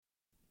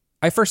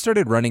I first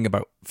started running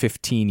about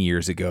 15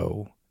 years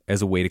ago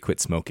as a way to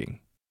quit smoking.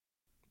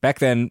 Back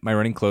then, my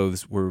running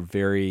clothes were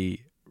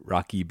very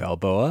Rocky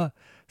Balboa,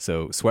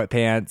 so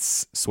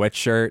sweatpants,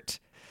 sweatshirt.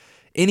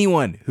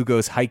 Anyone who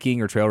goes hiking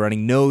or trail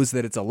running knows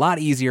that it's a lot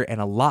easier and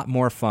a lot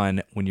more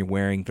fun when you're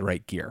wearing the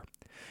right gear.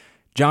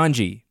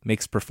 Janji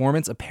makes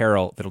performance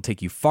apparel that'll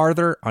take you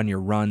farther on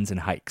your runs and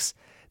hikes.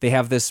 They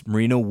have this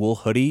merino wool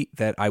hoodie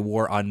that I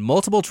wore on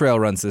multiple trail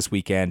runs this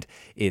weekend.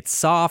 It's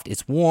soft,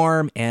 it's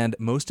warm, and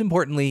most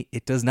importantly,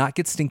 it does not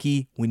get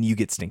stinky when you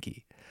get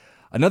stinky.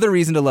 Another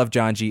reason to love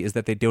Janji is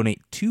that they donate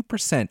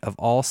 2% of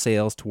all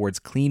sales towards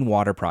clean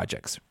water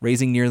projects,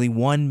 raising nearly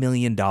 $1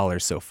 million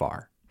so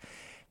far.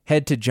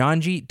 Head to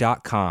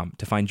janji.com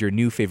to find your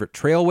new favorite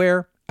trail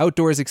wear,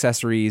 outdoors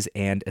accessories,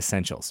 and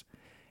essentials.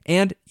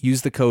 And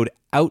use the code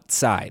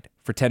OUTSIDE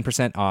for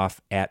 10%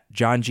 off at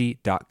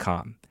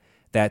janji.com.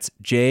 That's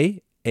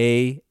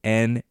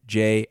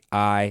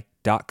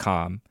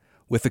JANJI.com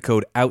with the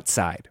code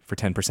OUTSIDE for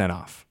 10%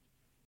 off.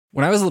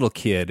 When I was a little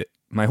kid,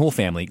 my whole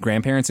family,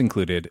 grandparents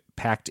included,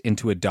 packed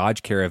into a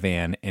Dodge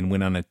Caravan and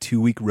went on a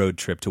 2-week road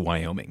trip to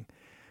Wyoming.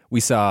 We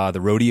saw the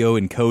rodeo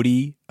in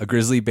Cody, a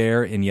grizzly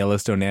bear in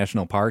Yellowstone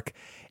National Park,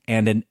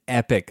 and an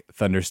epic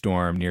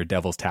thunderstorm near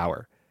Devil's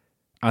Tower.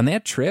 On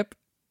that trip,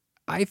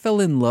 I fell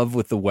in love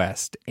with the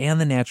West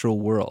and the natural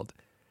world.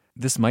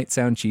 This might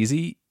sound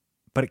cheesy,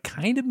 but it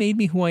kind of made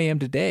me who I am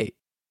today.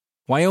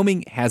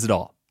 Wyoming has it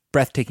all.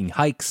 Breathtaking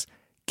hikes,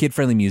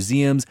 kid-friendly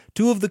museums,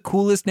 2 of the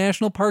coolest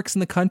national parks in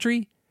the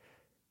country.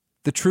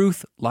 The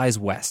truth lies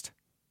west.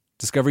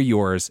 Discover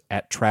yours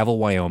at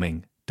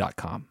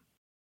travelwyoming.com.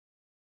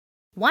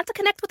 Want to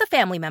connect with a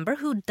family member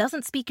who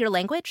doesn't speak your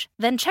language?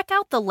 Then check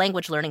out the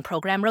language learning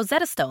program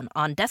Rosetta Stone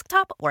on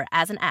desktop or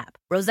as an app.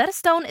 Rosetta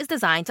Stone is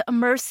designed to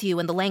immerse you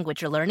in the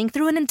language you're learning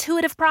through an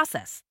intuitive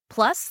process.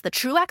 Plus, the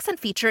True Accent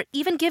feature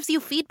even gives you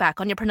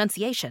feedback on your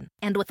pronunciation.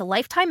 And with a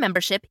lifetime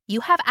membership,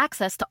 you have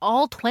access to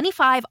all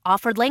 25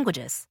 offered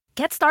languages.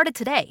 Get started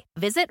today.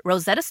 Visit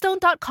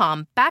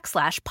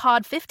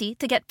rosettastone.com/pod50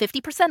 to get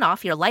 50%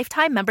 off your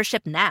lifetime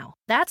membership now.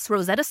 That's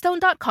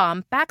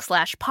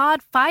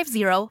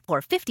rosettastone.com/pod50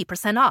 for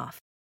 50%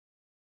 off.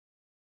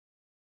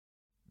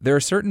 There are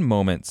certain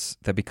moments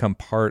that become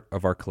part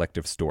of our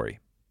collective story.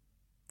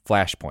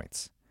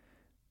 Flashpoints.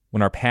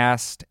 When our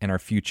past and our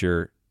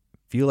future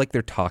feel like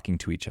they're talking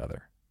to each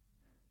other.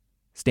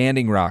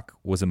 Standing Rock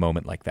was a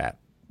moment like that.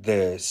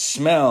 The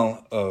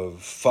smell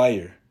of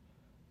fire,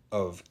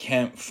 of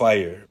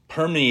campfire,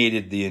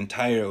 permeated the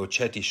entire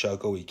Oceti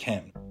Sakowin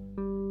camp.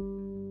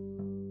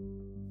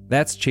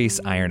 That's Chase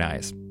Iron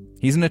Eyes.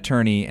 He's an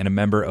attorney and a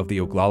member of the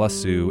Oglala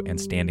Sioux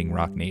and Standing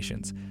Rock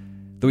Nations,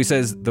 though he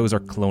says those are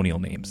colonial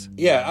names.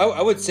 Yeah,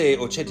 I would say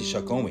Oceti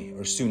Sakowin,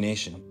 or Sioux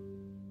Nation.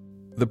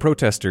 The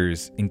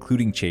protesters,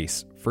 including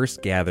Chase,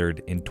 first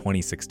gathered in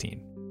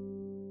 2016.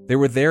 They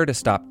were there to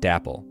stop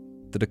DAPL,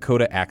 the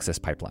Dakota Access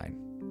Pipeline,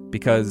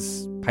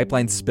 because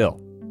pipelines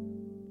spill,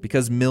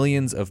 because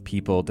millions of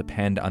people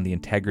depend on the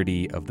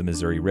integrity of the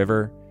Missouri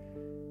River,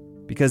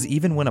 because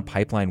even when a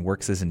pipeline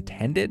works as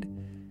intended,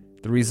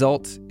 the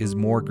result is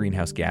more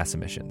greenhouse gas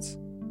emissions.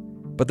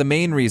 But the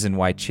main reason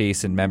why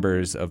Chase and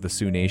members of the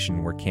Sioux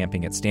Nation were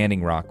camping at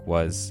Standing Rock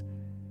was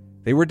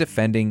they were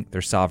defending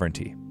their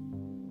sovereignty.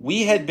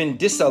 We had been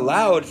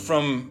disallowed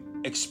from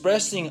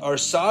expressing our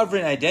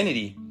sovereign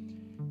identity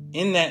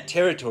in that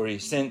territory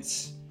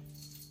since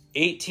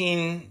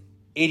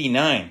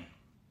 1889.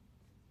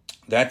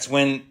 That's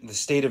when the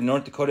state of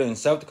North Dakota and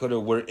South Dakota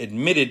were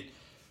admitted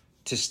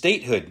to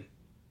statehood.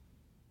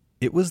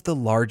 It was the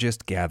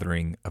largest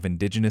gathering of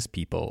indigenous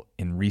people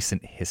in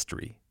recent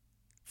history.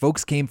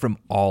 Folks came from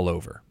all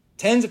over.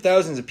 Tens of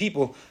thousands of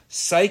people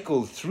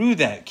cycled through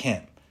that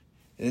camp.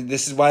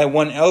 This is why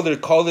one elder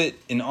called it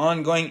an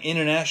ongoing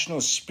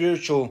international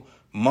spiritual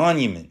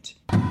monument.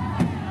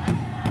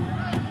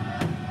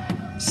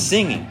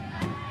 Singing.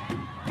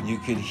 You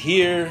could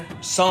hear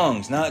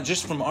songs, not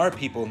just from our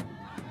people.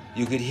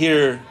 You could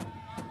hear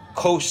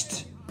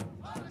Coast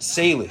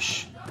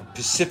Salish,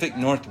 Pacific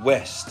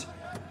Northwest.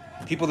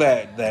 People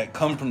that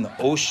come from the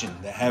ocean,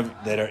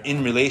 that are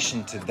in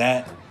relation to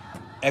that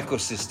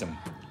ecosystem.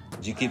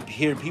 You could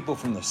hear people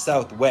from the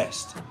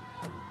Southwest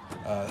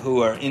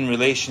who are in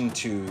relation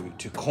to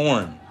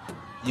corn.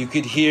 You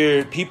could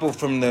hear people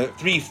from the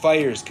Three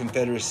Fires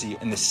Confederacy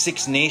and the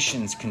Six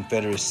Nations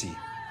Confederacy.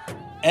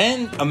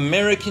 And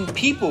American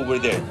people were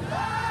there.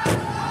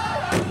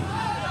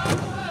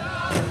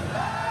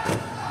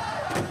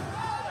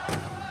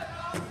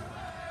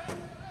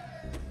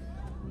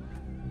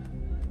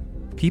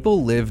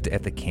 People lived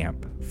at the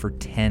camp for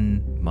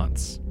 10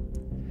 months.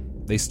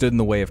 They stood in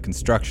the way of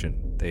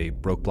construction. They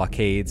broke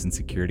blockades and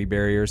security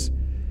barriers.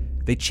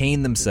 They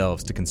chained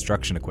themselves to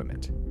construction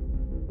equipment.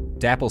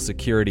 DAPL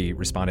security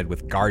responded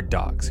with guard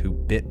dogs who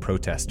bit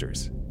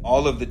protesters.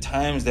 All of the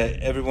times that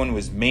everyone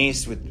was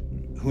maced with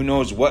who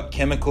knows what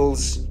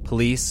chemicals.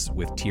 Police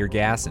with tear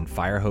gas and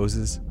fire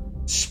hoses.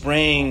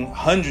 Spraying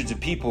hundreds of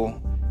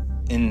people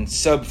in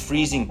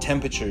sub-freezing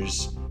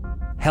temperatures.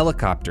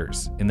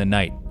 Helicopters in the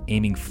night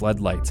aiming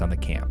floodlights on the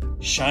camp.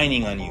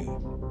 Shining on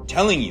you.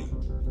 telling you,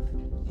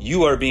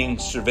 you are being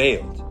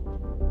surveilled.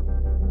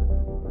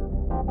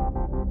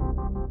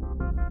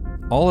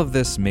 All of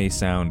this may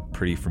sound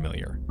pretty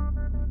familiar.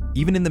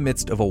 Even in the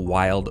midst of a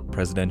wild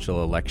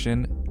presidential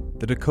election,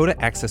 the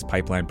Dakota Access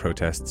Pipeline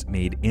protests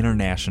made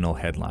international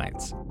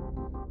headlines.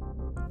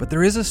 But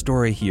there is a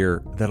story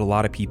here that a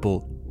lot of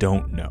people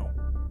don't know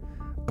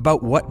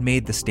about what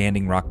made the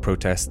Standing Rock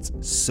protests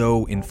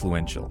so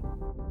influential,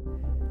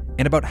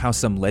 and about how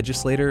some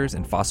legislators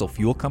and fossil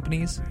fuel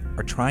companies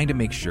are trying to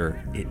make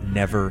sure it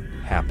never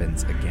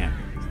happens again.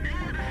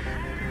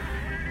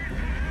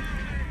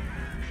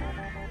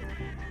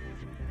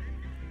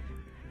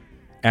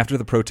 After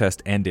the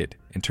protest ended,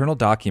 internal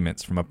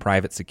documents from a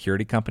private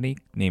security company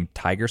named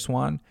Tiger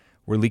Swan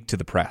were leaked to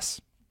the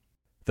press.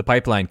 The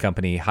pipeline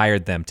company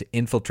hired them to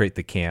infiltrate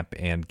the camp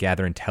and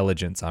gather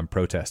intelligence on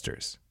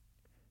protesters.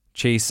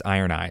 Chase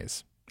Iron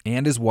Eyes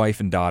and his wife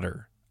and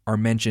daughter are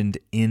mentioned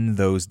in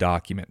those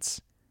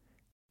documents.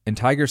 And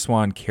Tiger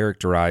Swan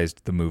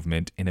characterized the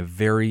movement in a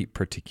very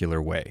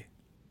particular way.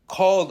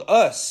 Called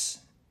us,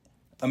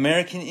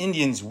 American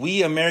Indians,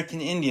 we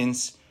American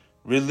Indians,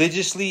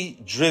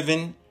 religiously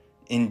driven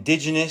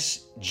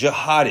indigenous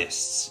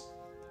jihadists.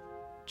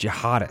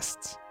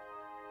 Jihadists.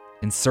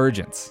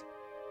 Insurgents.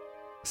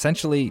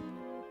 Essentially,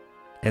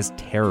 as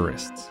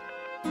terrorists.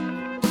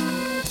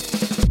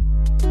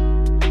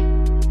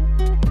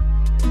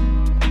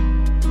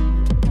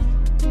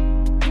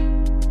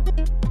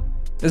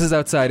 This is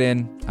Outside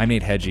In. I'm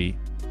Nate Hedgie.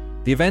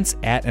 The events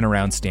at and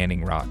around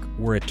Standing Rock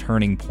were a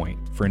turning point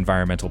for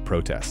environmental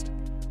protest.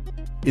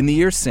 In the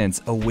years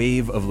since, a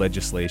wave of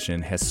legislation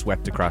has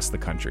swept across the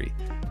country,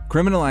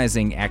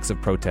 criminalizing acts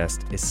of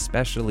protest,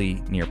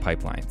 especially near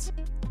pipelines.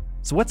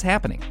 So what's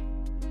happening?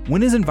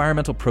 When is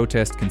environmental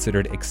protest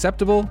considered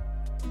acceptable,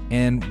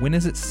 and when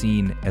is it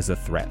seen as a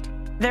threat?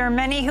 There are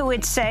many who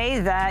would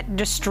say that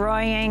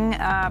destroying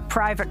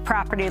private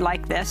property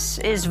like this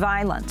is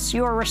violence.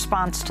 Your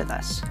response to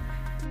this?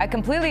 I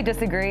completely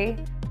disagree.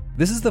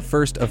 This is the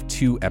first of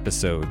 2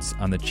 episodes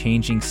on the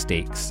changing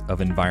stakes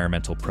of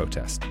environmental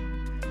protest,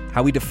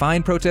 how we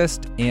define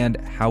protest and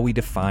how we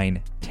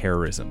define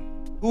terrorism.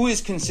 Who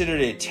is considered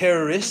a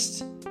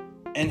terrorist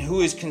and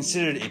who is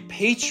considered a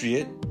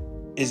patriot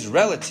is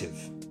relative.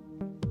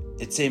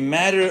 It's a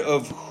matter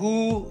of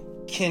who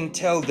can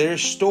tell their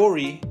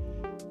story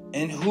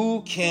and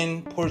who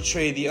can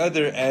portray the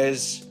other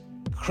as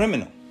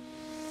criminal.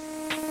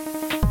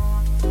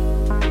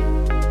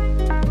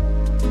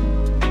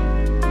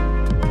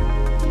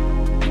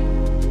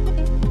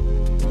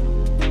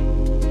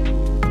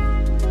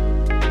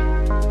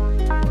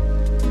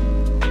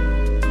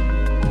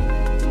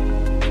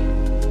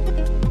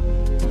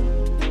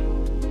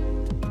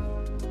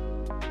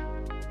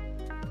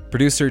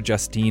 Producer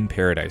Justine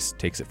Paradise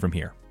takes it from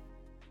here.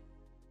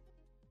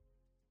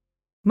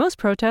 Most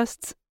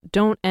protests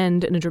don't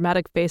end in a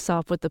dramatic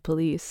face-off with the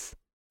police,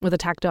 with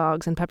attack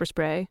dogs and pepper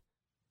spray.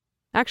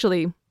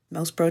 Actually,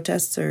 most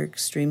protests are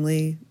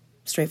extremely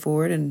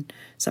straightforward and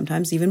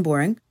sometimes even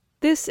boring.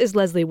 This is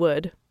Leslie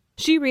Wood.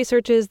 She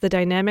researches the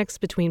dynamics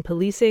between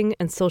policing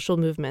and social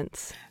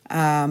movements.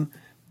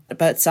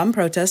 But some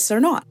protests are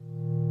not.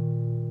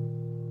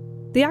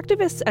 The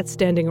activists at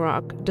Standing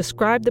Rock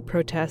describe the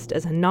protest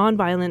as a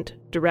nonviolent,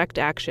 direct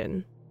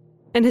action.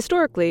 And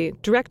historically,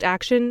 direct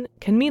action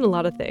can mean a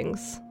lot of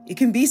things. It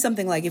can be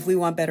something like, if we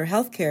want better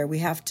health care, we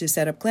have to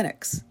set up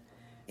clinics.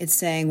 It's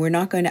saying we're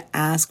not going to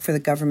ask for the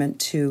government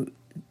to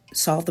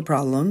solve the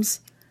problems.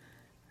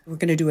 We're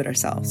going to do it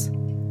ourselves.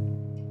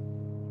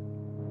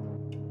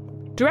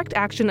 Direct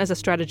action as a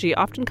strategy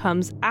often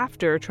comes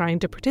after trying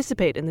to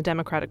participate in the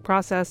democratic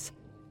process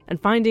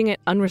and finding it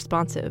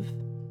unresponsive.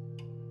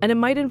 And it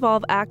might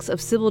involve acts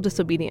of civil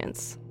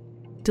disobedience,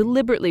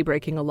 deliberately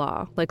breaking a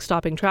law, like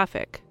stopping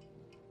traffic.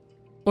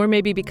 Or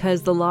maybe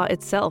because the law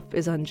itself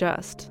is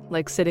unjust,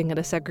 like sitting at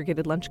a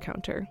segregated lunch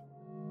counter.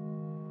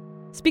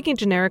 Speaking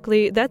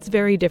generically, that's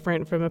very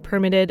different from a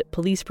permitted,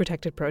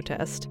 police-protected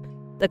protest,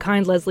 the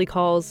kind Leslie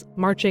calls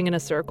marching in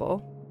a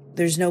circle.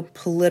 There's no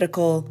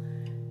political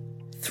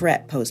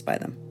threat posed by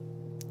them.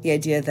 The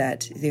idea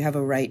that they have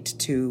a right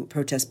to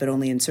protest, but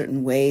only in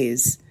certain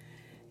ways,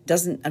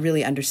 doesn't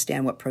really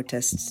understand what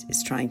protest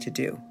is trying to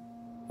do,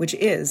 which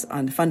is,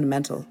 on the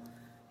fundamental,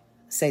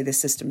 say the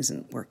system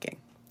isn't working,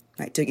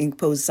 right? To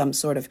impose some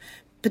sort of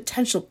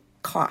potential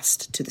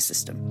cost to the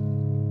system.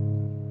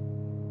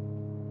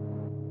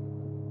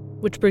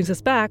 Which brings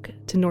us back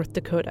to North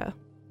Dakota.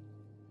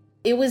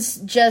 It was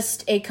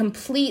just a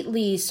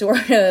completely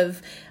sort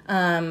of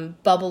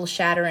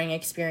bubble-shattering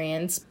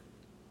experience.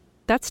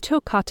 That's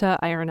Tokata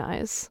Iron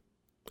Eyes.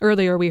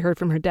 Earlier we heard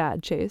from her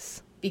dad,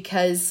 Chase.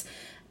 Because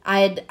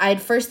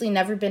I'd firstly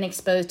never been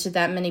exposed to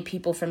that many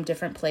people from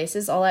different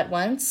places all at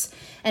once.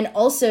 And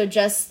also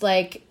just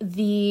like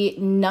the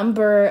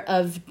number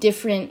of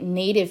different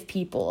Native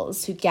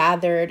peoples who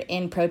gathered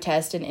in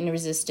protest and in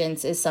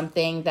resistance is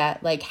something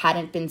that like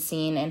hadn't been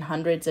seen in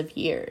hundreds of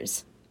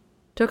years.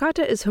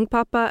 Tokata is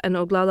Hunkpapa and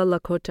Oglala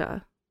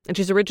Lakota, and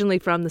she's originally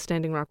from the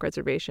Standing Rock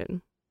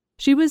Reservation.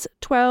 She was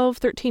 12,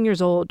 13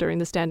 years old during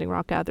the Standing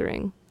Rock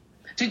gathering.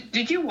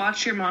 Did you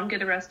watch your mom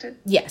get arrested?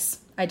 Yes,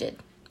 I did.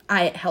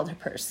 I held her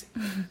purse.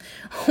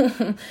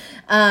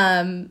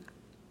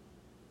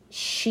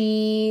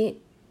 She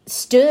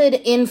stood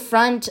in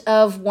front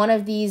of one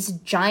of these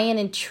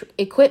giant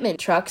equipment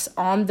trucks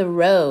on the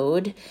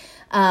road,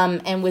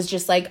 and was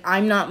just like,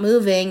 I'm not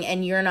moving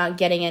and you're not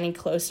getting any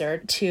closer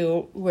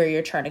to where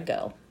you're trying to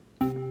go.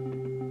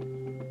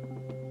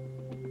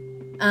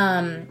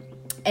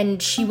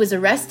 And she was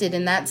arrested,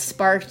 and that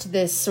sparked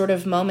this sort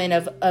of moment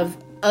of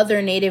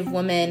other Native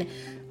women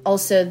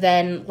also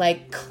then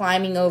like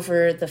climbing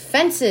over the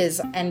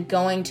fences and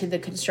going to the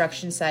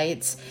construction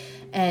sites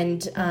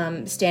and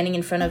standing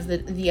in front of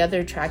the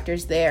other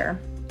tractors there.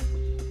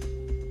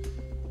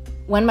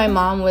 When my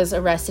mom was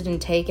arrested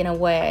and taken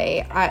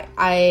away,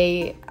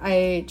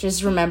 I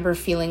just remember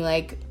feeling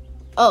like,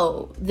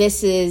 oh,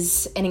 this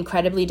is an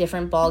incredibly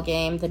different ball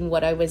game than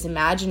what I was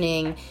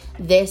imagining.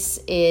 This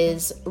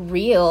is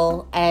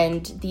real,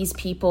 and these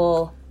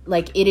people,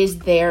 like, it is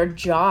their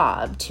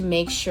job to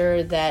make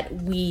sure that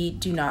we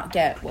do not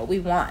get what we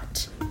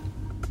want.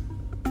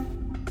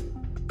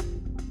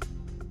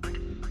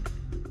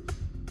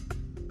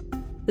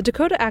 The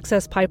Dakota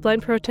Access Pipeline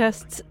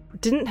protests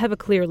didn't have a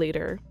clear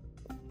leader.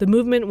 The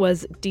movement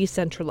was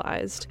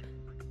decentralized.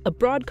 A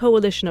broad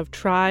coalition of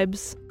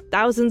tribes,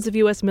 thousands of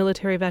U.S.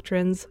 military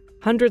veterans,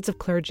 hundreds of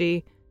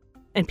clergy,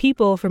 and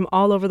people from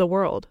all over the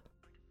world.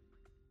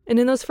 And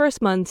in those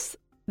first months,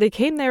 they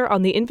came there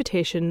on the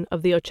invitation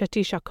of the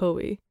Oceti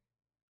Sakowin.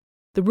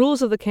 The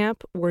rules of the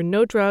camp were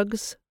no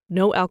drugs,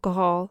 no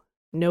alcohol,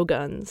 no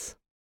guns.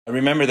 I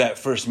remember that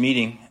first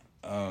meeting,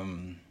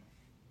 and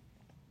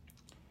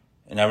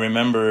I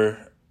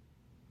remember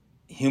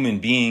human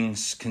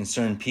beings,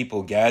 concerned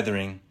people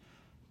gathering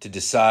to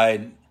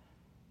decide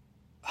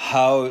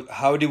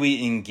how do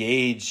we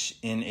engage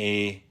in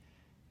a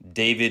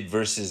David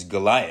versus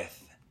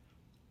Goliath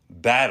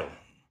battle.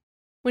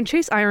 When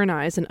Chase Iron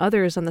Eyes and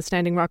others on the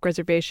Standing Rock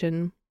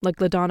Reservation, like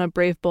LaDonna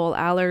Brave Bull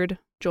Allard,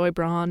 Joy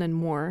Braun, and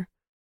more,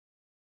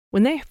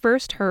 when they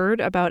first heard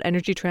about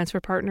Energy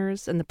Transfer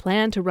Partners and the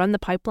plan to run the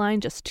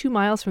pipeline just 2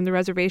 miles from the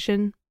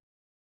reservation,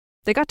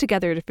 they got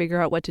together to figure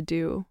out what to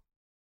do.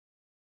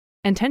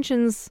 And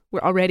tensions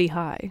were already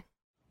high.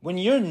 When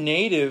you're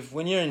native,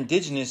 when you're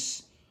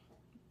indigenous,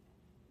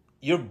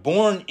 you're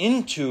born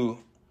into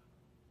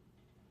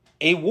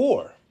a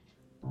war.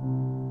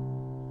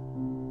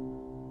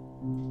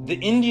 The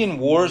Indian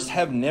wars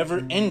have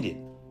never ended.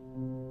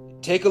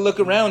 Take a look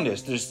around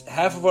us. There's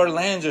half of our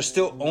lands are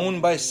still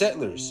owned by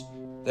settlers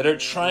that are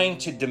trying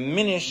to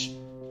diminish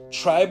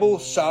tribal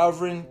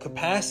sovereign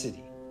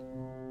capacity.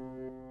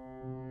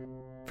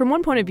 From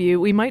one point of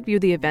view, we might view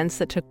the events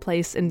that took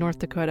place in North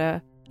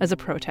Dakota as a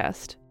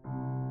protest.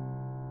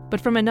 But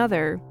from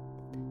another,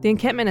 the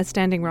encampment at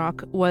Standing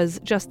Rock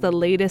was just the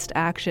latest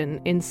action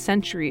in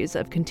centuries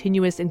of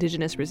continuous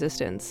indigenous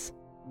resistance.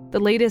 The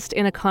latest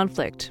in a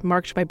conflict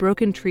marked by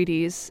broken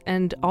treaties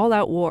and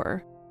all-out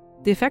war,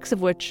 the effects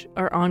of which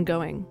are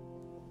ongoing.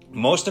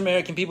 Most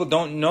American people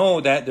don't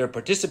know that they're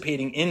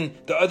participating in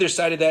the other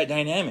side of that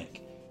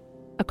dynamic.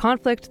 A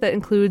conflict that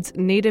includes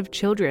Native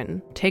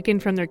children taken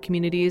from their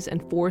communities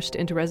and forced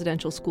into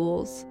residential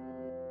schools,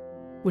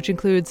 which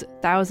includes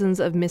thousands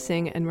of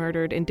missing and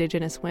murdered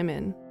Indigenous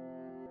women.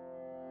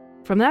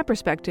 From that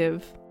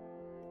perspective,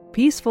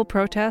 peaceful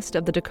protest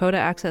of the Dakota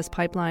Access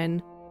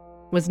Pipeline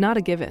was not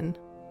a given.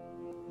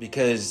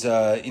 Because,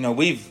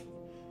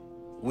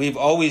 we've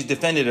always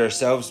defended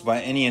ourselves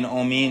by any and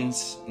all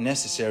means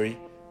necessary.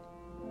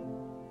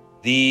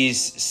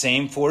 These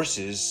same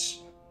forces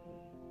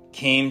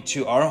came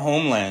to our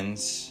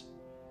homelands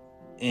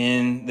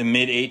in the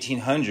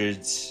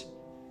mid-1800s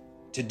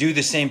to do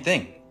the same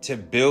thing, to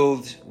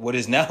build what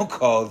is now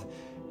called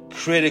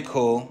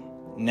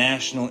critical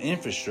national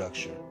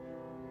infrastructure,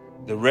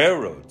 the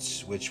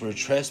railroads, which were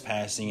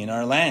trespassing in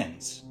our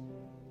lands.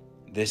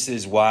 This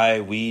is why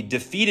we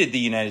defeated the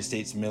United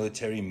States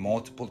military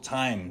multiple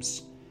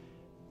times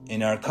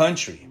in our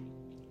country.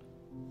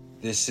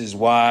 This is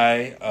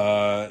why,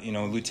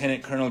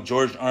 Lieutenant Colonel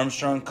George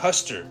Armstrong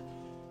Custer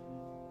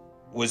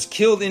was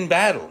killed in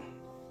battle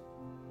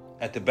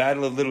at the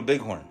Battle of Little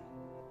Bighorn.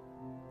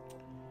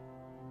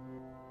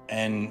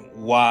 And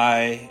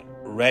why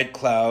Red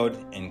Cloud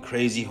and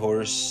Crazy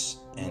Horse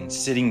and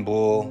Sitting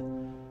Bull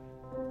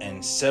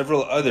and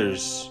several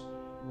others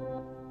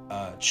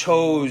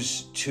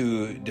chose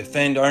to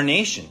defend our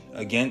nation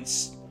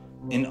against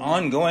an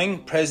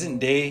ongoing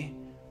present-day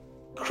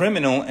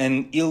criminal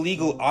and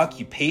illegal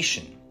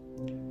occupation.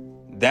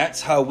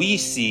 That's how we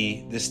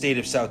see the state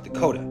of South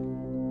Dakota.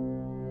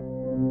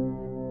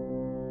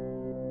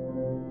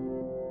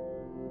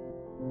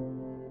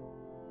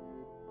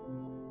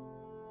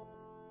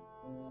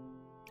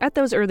 At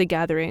those early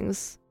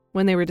gatherings,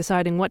 when they were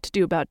deciding what to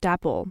do about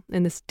DAPL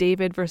in this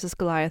David versus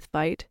Goliath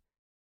fight,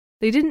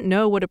 they didn't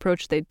know what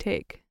approach they'd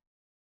take.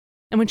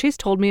 And when Chase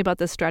told me about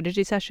this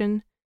strategy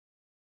session,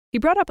 he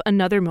brought up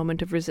another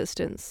moment of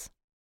resistance.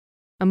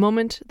 A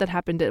moment that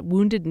happened at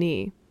Wounded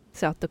Knee,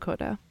 South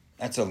Dakota.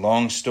 That's a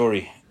long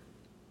story.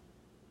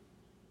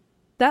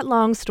 That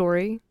long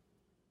story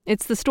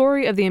It's the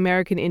story of the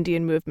American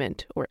Indian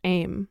Movement, or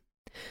AIM.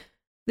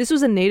 This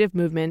was a native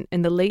movement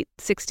in the late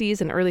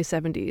 60s and early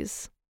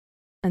 70s,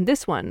 and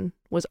this one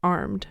was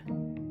armed.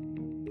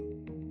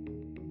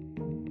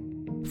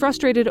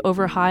 Frustrated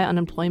over high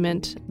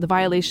unemployment, the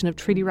violation of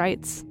treaty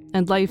rights,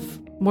 and life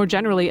more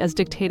generally as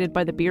dictated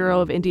by the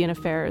Bureau of Indian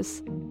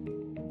Affairs,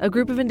 a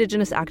group of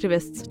indigenous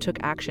activists took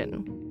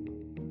action.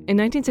 In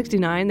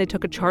 1969, they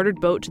took a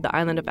chartered boat to the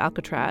island of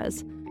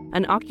Alcatraz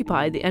and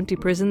occupied the empty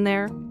prison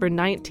there for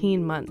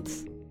 19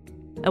 months.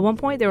 At one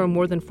point, there were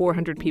more than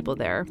 400 people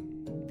there.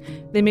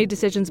 They made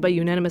decisions by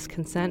unanimous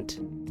consent.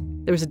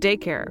 There was a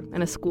daycare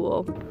and a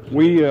school.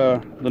 We,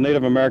 the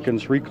Native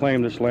Americans,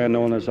 reclaimed this land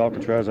known as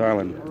Alcatraz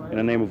Island in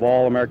the name of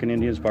all American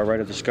Indians by right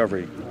of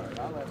discovery.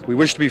 We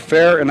wish to be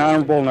fair and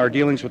honorable in our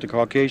dealings with the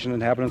Caucasian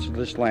inhabitants of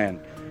this land,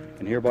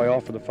 and hereby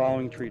offer the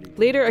following treaty.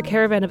 Later, a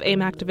caravan of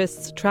AIM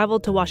activists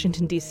traveled to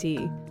Washington,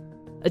 D.C.,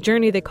 a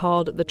journey they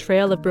called the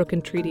Trail of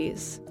Broken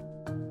Treaties.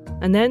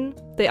 And then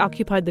they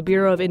occupied the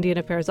Bureau of Indian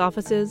Affairs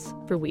offices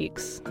for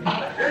weeks.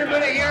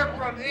 Anybody here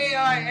from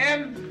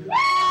AIM?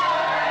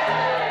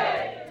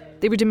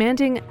 They were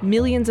demanding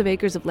millions of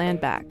acres of land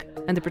back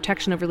and the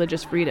protection of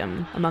religious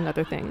freedom, among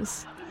other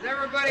things. Is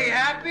everybody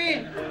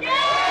happy?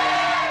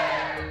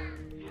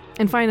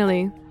 And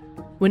finally,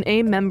 when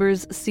AIM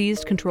members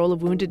seized control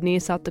of Wounded Knee,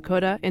 South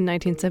Dakota in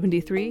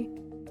 1973,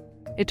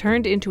 it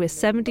turned into a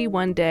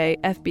 71-day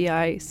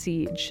FBI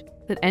siege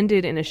that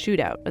ended in a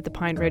shootout at the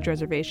Pine Ridge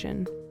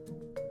Reservation.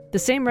 The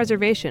same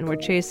reservation where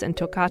Chase and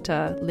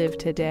Tokata live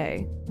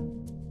today.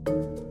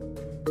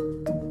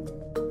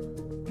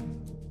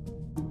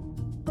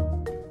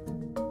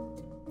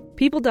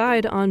 People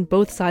died on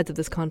both sides of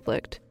this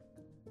conflict.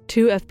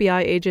 2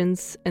 FBI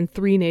agents and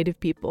 3 Native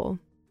people.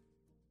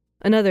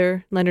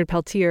 Another, Leonard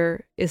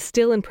Peltier, is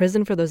still in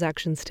prison for those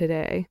actions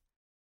today.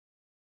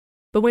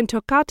 But when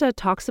Tokata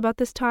talks about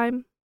this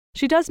time,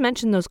 she does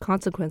mention those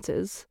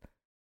consequences.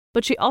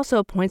 But she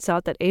also points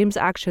out that AIM's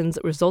actions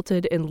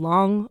resulted in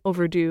long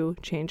overdue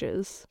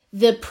changes.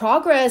 The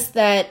progress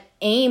that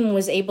AIM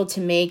was able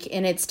to make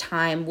in its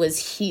time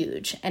was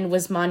huge and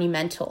was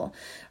monumental,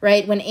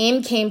 right? When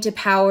AIM came to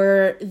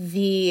power,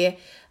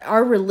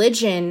 our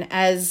religion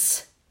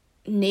as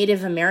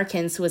Native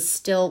Americans was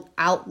still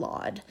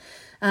outlawed.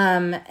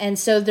 And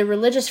so the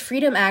Religious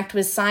Freedom Act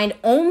was signed.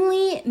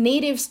 Only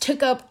Natives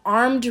took up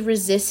armed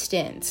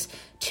resistance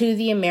to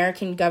the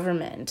American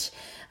government.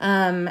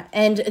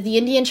 And the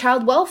Indian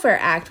Child Welfare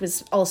Act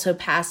was also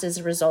passed as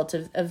a result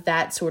of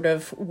that sort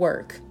of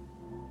work.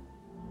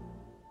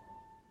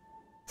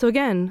 So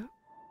again,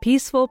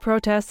 peaceful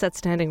protests at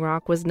Standing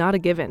Rock was not a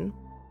given.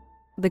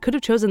 They could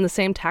have chosen the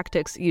same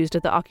tactics used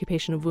at the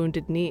occupation of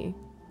Wounded Knee.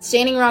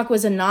 Standing Rock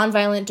was a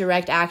nonviolent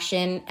direct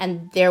action,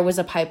 and there was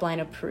a pipeline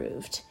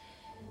approved.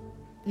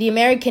 The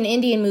American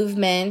Indian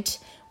Movement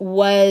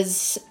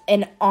was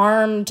an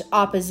armed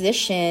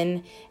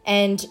opposition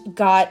and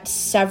got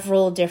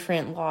several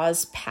different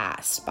laws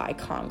passed by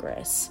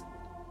Congress.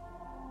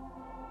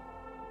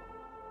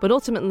 But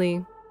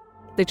ultimately,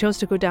 they chose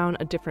to go down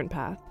a different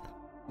path.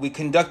 We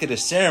conducted a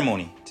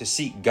ceremony to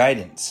seek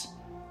guidance.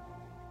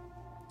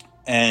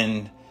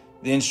 And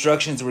the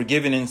instructions were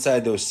given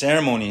inside those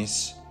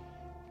ceremonies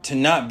to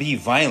not be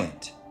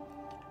violent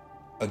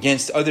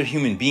against other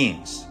human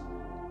beings.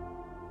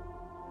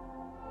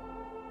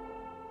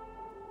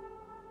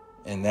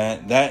 And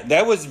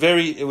that was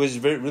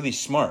really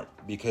smart,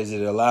 because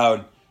it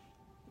allowed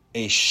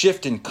a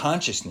shift in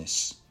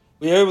consciousness.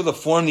 We were able to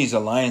form these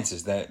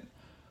alliances that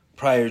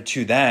prior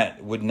to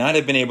that would not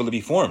have been able to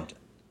be formed.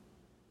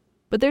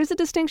 But there's a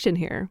distinction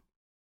here.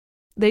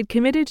 They'd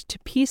committed to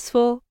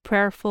peaceful,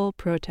 prayerful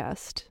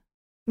protest,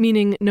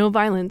 meaning no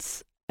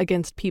violence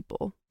against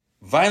people.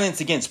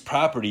 Violence against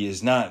property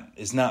is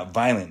not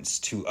violence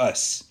to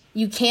us.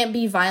 You can't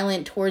be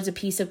violent towards a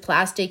piece of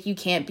plastic. You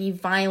can't be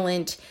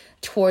violent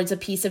towards a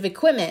piece of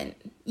equipment.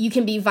 You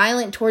can be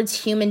violent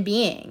towards human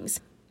beings.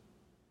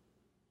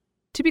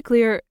 To be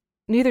clear,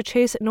 neither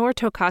Chase nor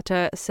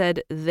Tokata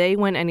said they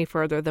went any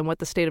further than what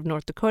the state of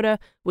North Dakota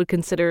would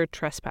consider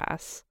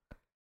trespass.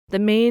 The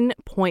main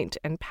point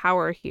and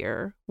power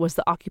here was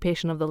the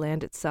occupation of the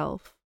land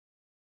itself.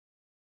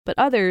 But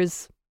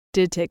others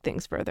did take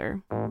things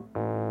further.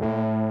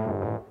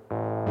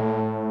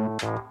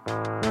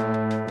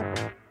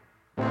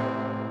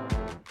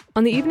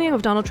 On the evening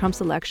of Donald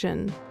Trump's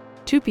election,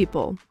 2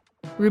 people,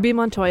 Ruby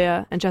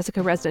Montoya and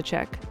Jessica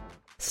Resnicek,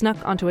 snuck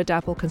onto a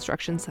DAPL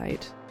construction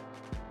site.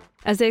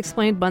 As they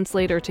explained months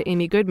later to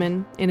Amy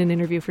Goodman in an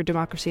interview for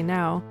Democracy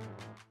Now!,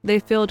 they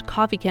filled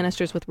coffee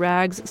canisters with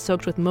rags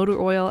soaked with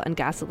motor oil and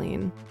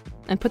gasoline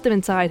and put them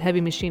inside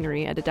heavy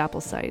machinery at a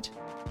DAPL site.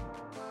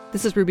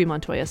 This is Ruby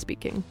Montoya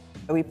speaking.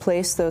 We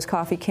placed those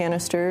coffee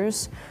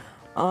canisters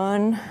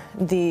on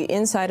the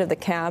inside of the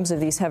cabs of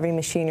these heavy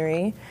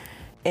machinery,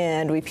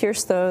 and we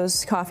pierced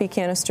those coffee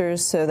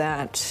canisters so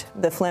that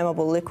the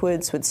flammable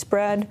liquids would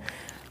spread.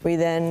 We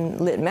then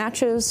lit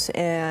matches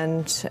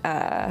and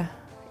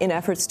in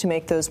efforts to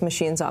make those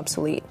machines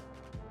obsolete.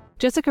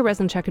 Jessica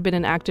Reznicek had been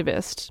an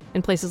activist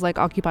in places like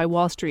Occupy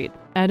Wall Street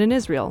and in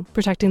Israel,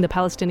 protecting the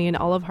Palestinian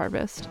olive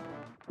harvest.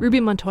 Ruby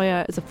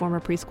Montoya is a former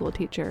preschool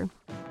teacher.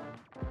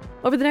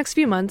 Over the next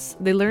few months,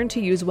 they learned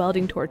to use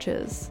welding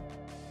torches.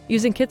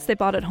 Using kits they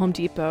bought at Home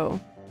Depot,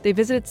 they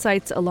visited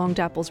sites along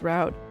DAPL's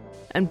route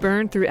and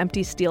burned through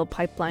empty steel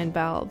pipeline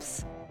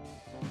valves.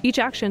 Each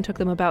action took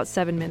them about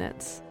 7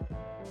 minutes.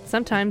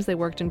 Sometimes they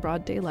worked in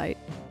broad daylight.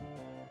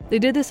 They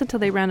did this until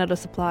they ran out of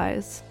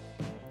supplies.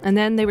 And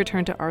then they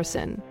returned to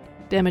arson,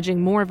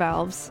 damaging more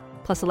valves,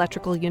 plus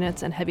electrical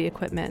units and heavy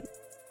equipment.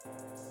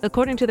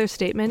 According to their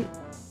statement,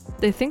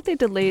 they think they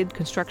delayed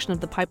construction of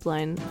the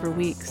pipeline for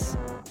weeks.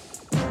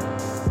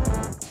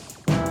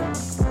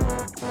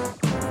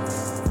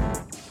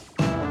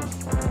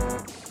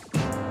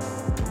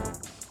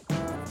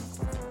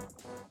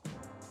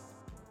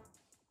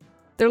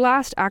 Their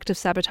last act of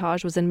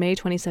sabotage was in May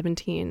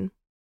 2017,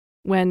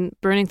 when,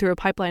 burning through a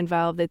pipeline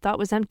valve they thought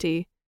was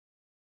empty,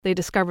 they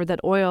discovered that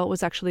oil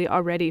was actually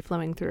already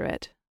flowing through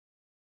it.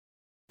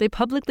 They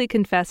publicly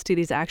confessed to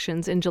these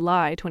actions in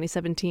July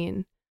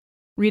 2017,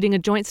 reading a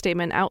joint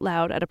statement out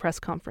loud at a press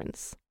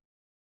conference.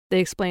 They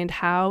explained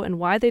how and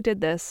why they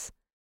did this,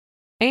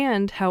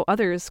 and how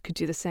others could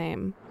do the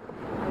same.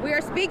 We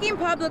are speaking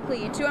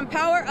publicly to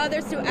empower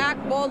others to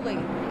act boldly,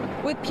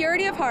 with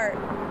purity of heart,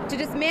 to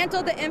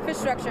dismantle the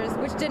infrastructures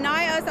which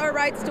deny us our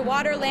rights to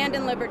water, land,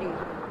 and liberty.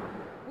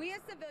 We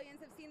as civilians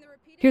have seen the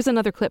repeated... Here's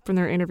another clip from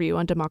their interview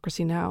on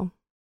Democracy Now!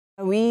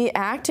 We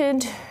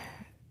acted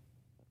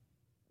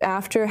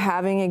after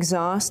having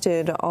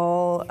exhausted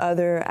all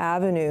other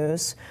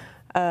avenues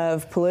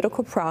of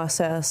political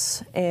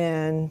process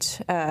and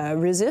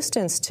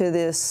resistance to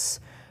this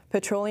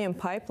petroleum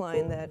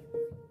pipeline that,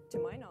 to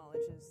my knowledge,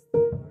 is the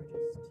largest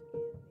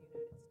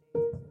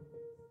in the United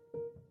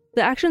States.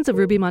 The actions of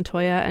Ruby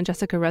Montoya and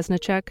Jessica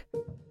Reznicek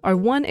are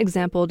one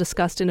example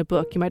discussed in a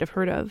book you might have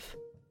heard of,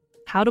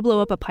 How to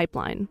Blow Up a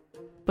Pipeline,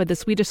 by the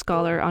Swedish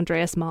scholar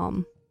Andreas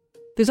Malm.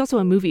 There's also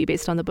a movie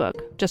based on the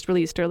book, just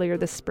released earlier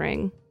this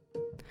spring.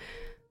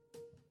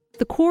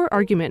 The core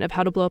argument of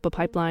How to Blow Up a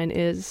Pipeline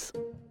is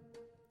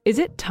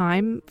it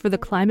time for the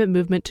climate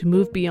movement to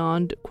move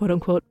beyond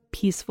quote-unquote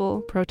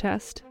peaceful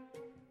protest?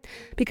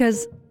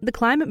 Because the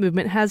climate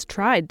movement has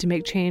tried to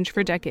make change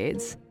for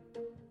decades.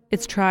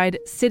 It's tried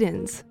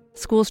sit-ins,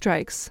 school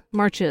strikes,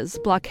 marches,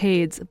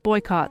 blockades,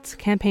 boycotts,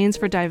 campaigns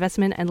for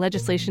divestment and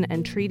legislation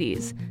and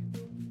treaties.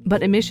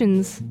 But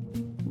emissions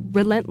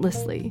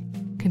relentlessly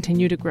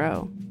continue to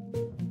grow.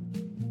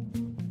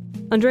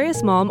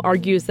 Andreas Malm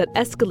argues that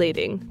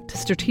escalating to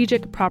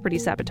strategic property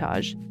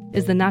sabotage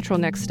is the natural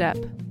next step,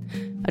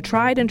 a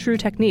tried and true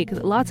technique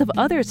that lots of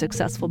other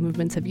successful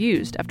movements have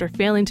used after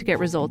failing to get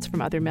results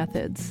from other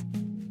methods.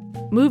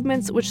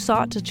 Movements which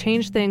sought to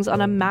change things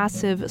on a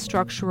massive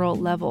structural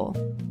level,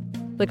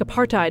 like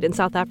apartheid in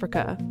South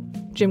Africa,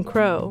 Jim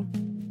Crow,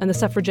 and the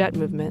suffragette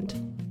movement.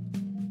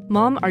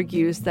 Malm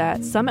argues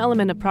that some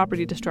element of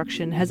property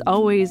destruction has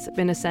always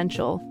been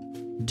essential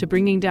to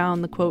bringing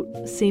down the,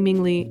 quote,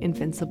 seemingly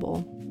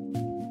invincible.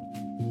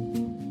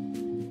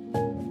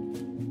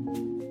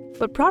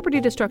 But property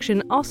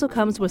destruction also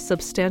comes with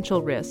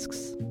substantial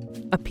risks.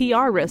 A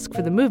PR risk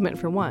for the movement,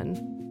 for one.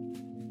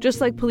 Just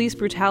like police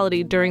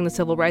brutality during the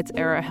civil rights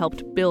era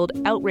helped build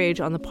outrage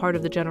on the part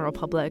of the general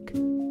public,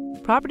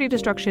 property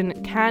destruction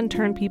can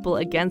turn people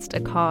against a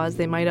cause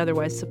they might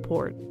otherwise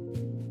support.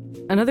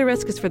 Another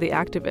risk is for the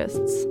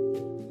activists.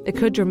 It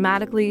could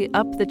dramatically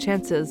up the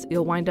chances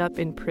you'll wind up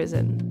in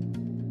prison.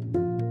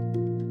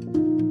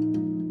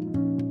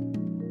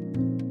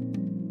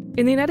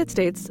 In the United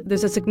States,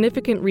 there's a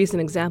significant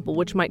recent example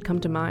which might come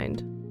to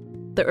mind: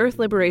 the Earth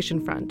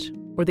Liberation Front,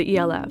 or the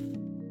ELF.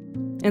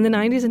 In the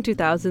 90s and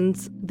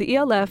 2000s, the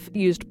ELF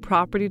used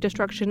property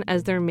destruction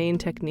as their main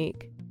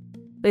technique.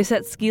 They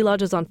set ski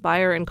lodges on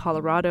fire in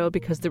Colorado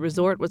because the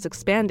resort was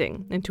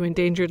expanding into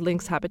endangered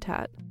lynx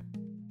habitat.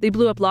 They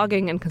blew up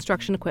logging and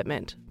construction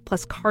equipment,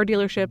 plus car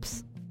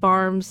dealerships,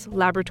 farms,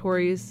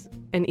 laboratories,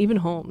 and even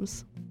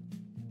homes.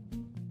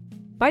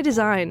 By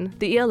design,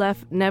 the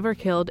ELF never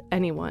killed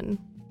anyone,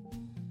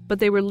 but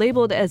they were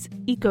labeled as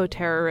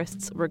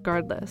eco-terrorists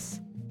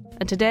regardless.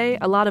 And today,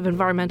 a lot of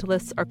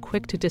environmentalists are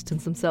quick to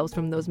distance themselves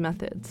from those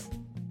methods.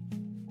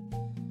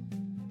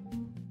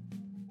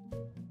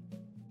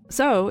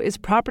 So, is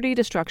property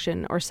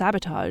destruction or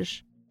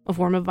sabotage a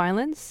form of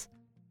violence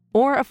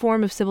or a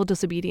form of civil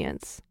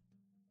disobedience?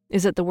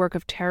 Is it the work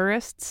of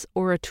terrorists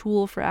or a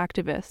tool for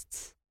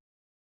activists?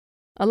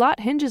 A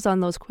lot hinges on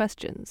those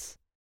questions.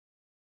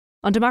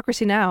 On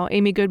Democracy Now!,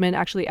 Amy Goodman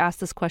actually asked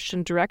this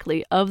question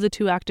directly of the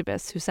two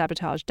activists who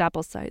sabotaged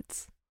DAPL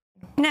sites.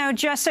 Now,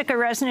 Jessica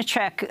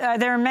Reznicek,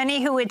 there are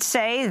many who would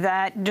say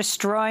that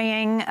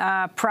destroying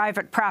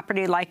private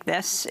property like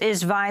this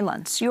is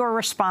violence. Your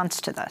response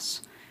to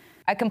this?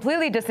 I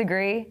completely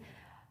disagree.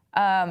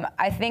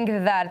 I think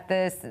that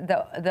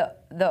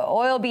the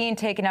oil being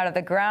taken out of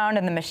the ground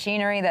and the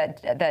machinery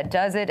that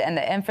does it and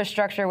the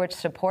infrastructure which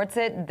supports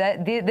it,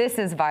 this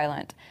is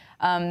violent.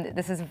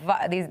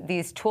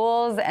 These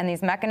tools and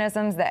these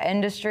mechanisms that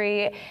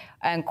industry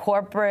and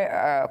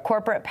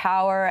corporate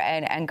power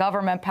and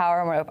government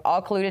power have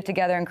all colluded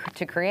together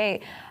to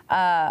create.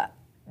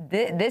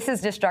 This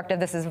is destructive.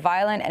 This is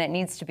violent, and it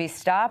needs to be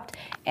stopped.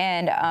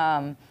 And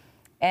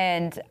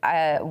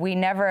we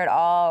never at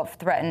all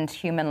threatened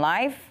human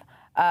life.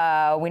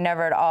 We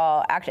never at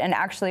all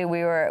actually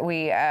we're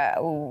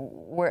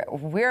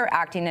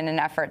acting in an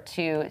effort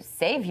to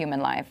save human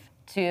life,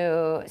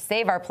 to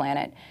save our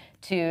planet,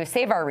 to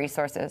save our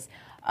resources,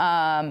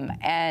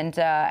 and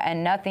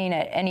nothing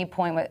at any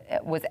point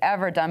was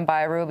ever done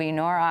by Ruby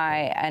nor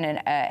I,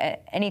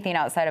 and anything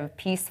outside of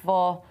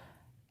peaceful,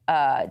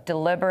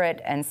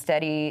 deliberate, and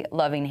steady,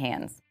 loving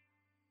hands.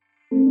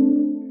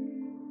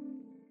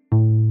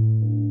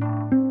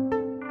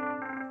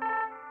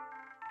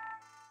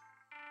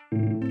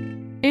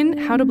 In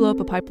How to Blow Up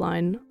a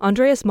Pipeline,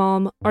 Andreas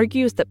Malm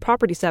argues that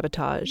property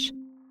sabotage,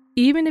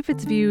 even if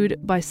it's viewed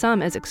by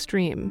some as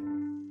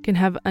extreme, can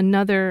have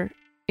another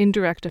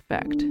indirect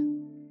effect.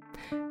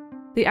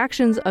 The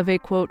actions of a,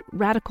 quote,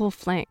 radical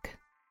flank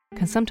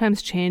can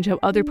sometimes change how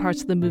other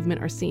parts of the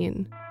movement are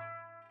seen.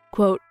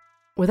 Quote,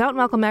 without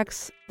Malcolm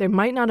X, there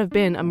might not have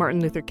been a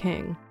Martin Luther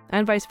King,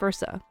 and vice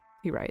versa,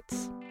 he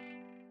writes.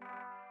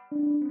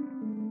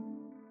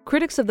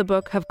 Critics of the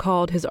book have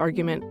called his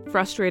argument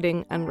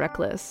frustrating and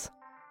reckless,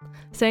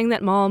 saying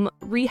that Malm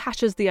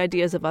rehashes the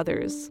ideas of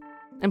others,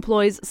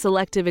 employs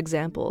selective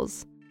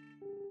examples,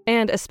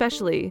 and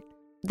especially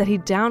that he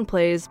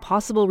downplays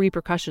possible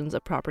repercussions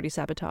of property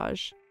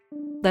sabotage,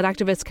 that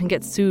activists can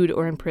get sued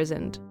or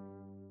imprisoned,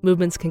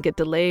 movements can get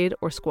delayed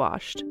or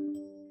squashed.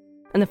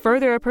 And the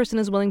further a person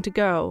is willing to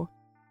go,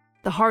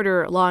 the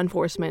harder law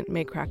enforcement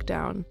may crack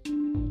down.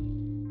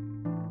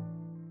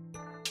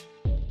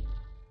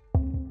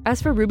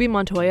 As for Ruby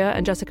Montoya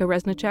and Jessica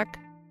Reznicek,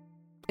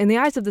 in the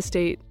eyes of the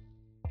state,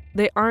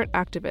 they aren't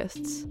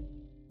activists.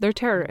 They're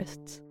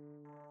terrorists.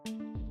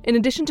 In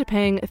addition to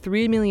paying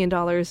 $3 million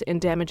in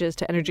damages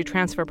to Energy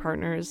Transfer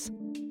Partners,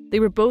 they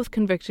were both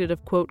convicted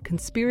of, quote,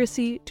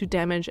 conspiracy to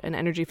damage an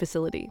energy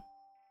facility.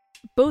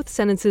 Both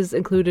sentences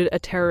included a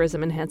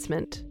terrorism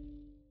enhancement,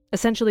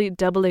 essentially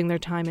doubling their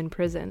time in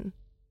prison.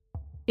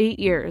 8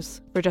 years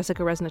for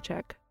Jessica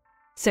Reznicek,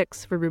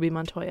 6 for Ruby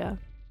Montoya.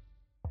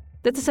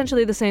 That's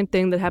essentially the same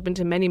thing that happened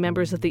to many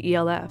members of the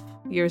ELF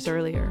years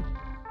earlier.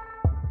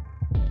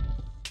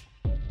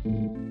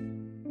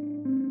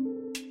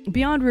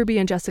 Beyond Ruby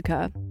and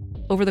Jessica,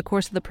 over the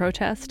course of the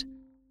protest,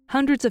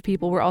 hundreds of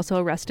people were also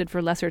arrested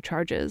for lesser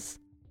charges.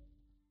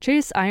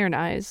 Chase Iron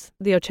Eyes,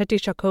 the Ocheti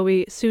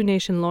Shakowi Sioux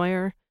Nation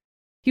lawyer,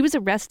 he was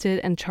arrested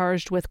and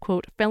charged with,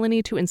 quote,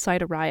 felony to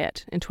incite a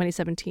riot in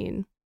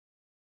 2017.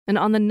 And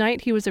on the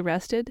night he was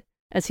arrested,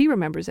 as he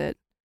remembers it,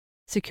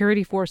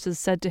 security forces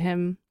said to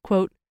him,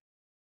 quote,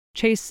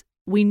 Chase,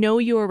 we know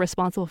you are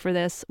responsible for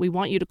this. We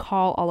want you to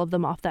call all of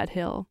them off that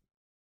hill.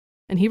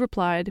 And he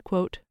replied,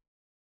 quote,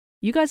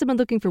 you guys have been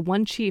looking for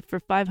one chief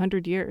for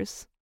 500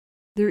 years.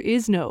 There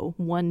is no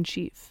one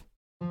chief.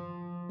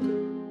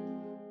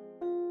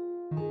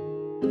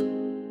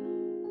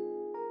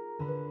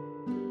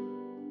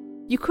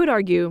 You could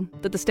argue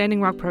that the Standing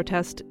Rock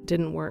protest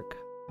didn't work.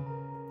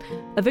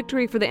 A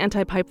victory for the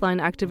anti-pipeline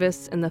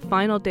activists in the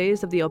final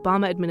days of the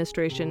Obama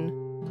administration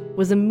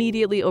was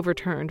immediately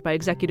overturned by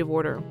executive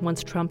order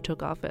once Trump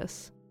took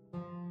office.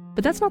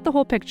 But that's not the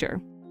whole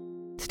picture.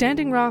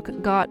 Standing Rock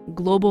got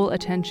global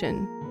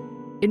attention.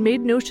 It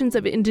made notions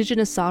of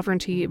indigenous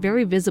sovereignty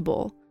very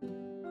visible.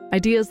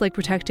 Ideas like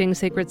protecting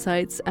sacred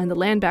sites and the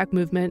land back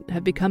movement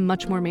have become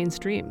much more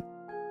mainstream.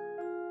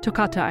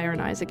 Tokata Iron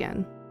Eyes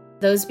again.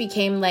 Those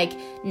became like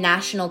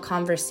national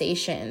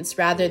conversations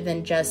rather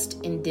than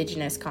just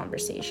indigenous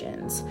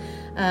conversations.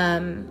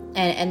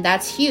 And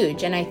that's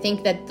huge. And I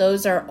think that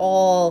those are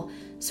all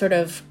sort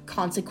of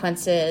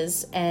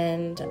consequences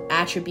and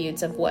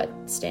attributes of what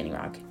Standing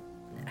Rock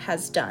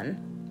has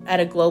done at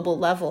a global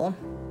level.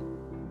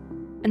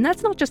 And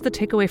that's not just the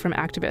takeaway from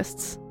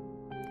activists.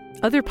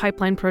 Other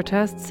pipeline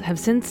protests have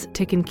since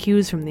taken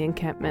cues from the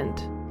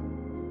encampment.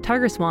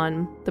 Tiger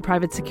Swan, the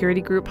private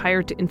security group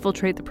hired to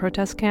infiltrate the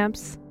protest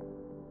camps,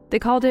 they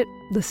called it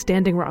the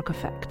Standing Rock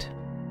effect.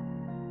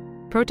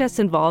 Protests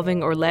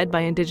involving or led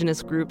by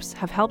indigenous groups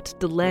have helped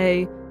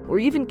delay or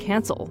even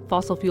cancel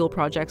fossil fuel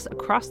projects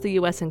across the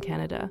US and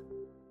Canada.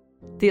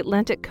 The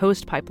Atlantic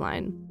Coast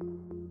Pipeline,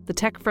 the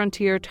Tech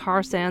Frontier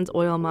tar sands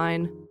oil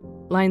mine,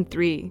 Line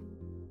 3,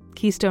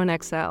 Keystone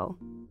XL.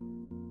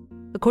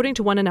 According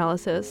to one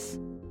analysis,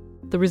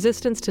 the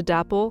resistance to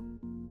DAPL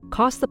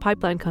cost the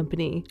pipeline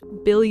company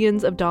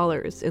billions of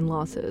dollars in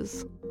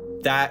losses.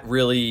 That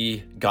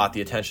really got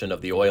the attention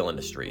of the oil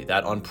industry,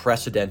 that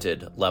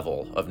unprecedented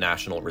level of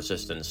national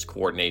resistance,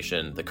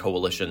 coordination, the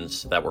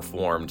coalitions that were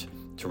formed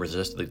to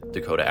resist the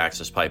Dakota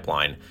Access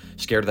Pipeline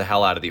scared the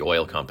hell out of the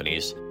oil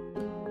companies.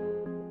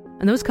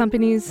 And those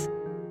companies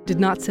did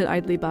not sit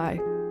idly by.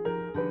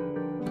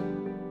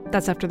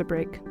 That's after the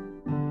break.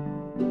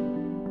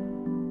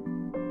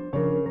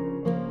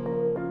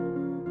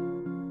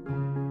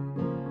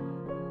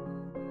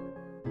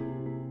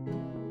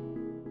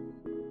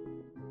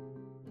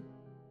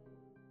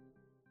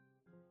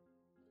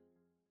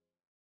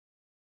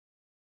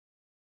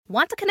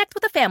 Want to connect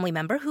with a family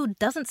member who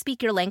doesn't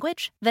speak your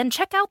language? Then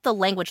check out the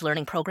language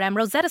learning program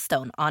Rosetta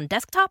Stone on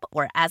desktop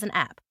or as an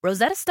app.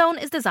 Rosetta Stone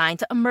is designed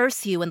to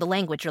immerse you in the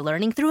language you're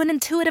learning through an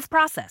intuitive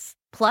process.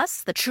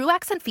 Plus, the True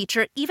Accent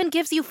feature even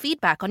gives you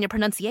feedback on your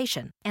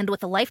pronunciation. And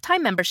with a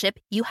lifetime membership,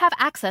 you have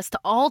access to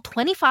all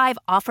 25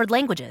 offered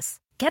languages.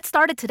 Get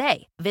started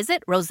today.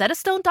 Visit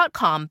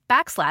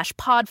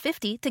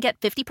rosettastone.com/pod50 to get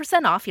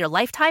 50% off your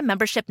lifetime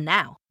membership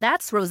now.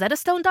 That's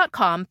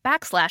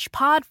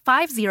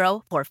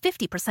rosettastone.com/pod50 for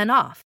 50%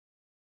 off.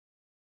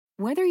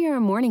 Whether you're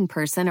a morning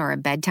person or a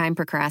bedtime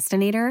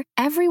procrastinator,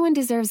 everyone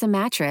deserves a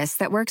mattress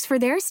that works for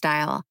their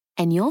style.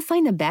 And you'll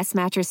find the best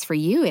mattress for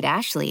you at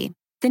Ashley.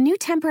 The new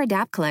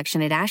Tempur-Adapt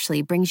collection at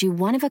Ashley brings you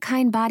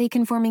one-of-a-kind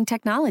body-conforming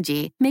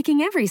technology,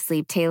 making every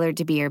sleep tailored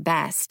to be your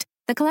best.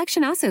 The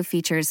collection also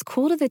features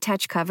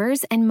cool-to-the-touch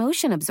covers and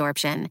motion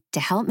absorption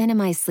to help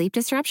minimize sleep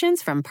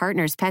disruptions from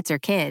partners, pets, or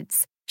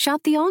kids.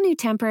 Shop the all-new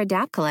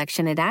Tempur-Adapt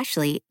collection at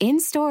Ashley,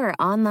 in-store or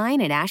online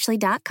at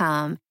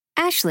ashley.com.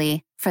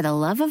 Ashley, for the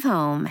love of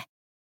home.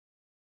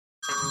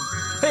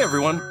 Hey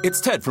everyone,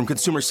 it's Ted from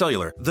Consumer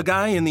Cellular, the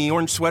guy in the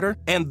orange sweater,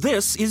 and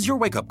this is your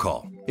wake-up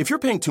call. If you're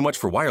paying too much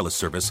for wireless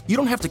service, you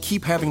don't have to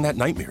keep having that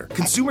nightmare.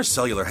 Consumer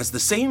Cellular has the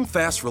same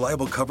fast,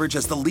 reliable coverage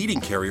as the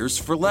leading carriers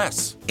for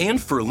less. And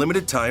for a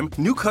limited time,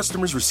 new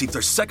customers receive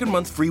their second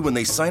month free when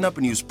they sign up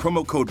and use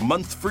promo code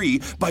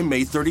MONTHFREE by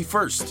May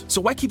 31st.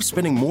 So why keep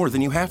spending more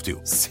than you have to?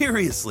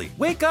 Seriously,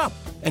 wake up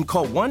and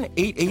call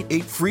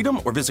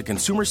 1-888-FREEDOM or visit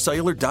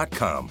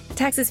consumercellular.com.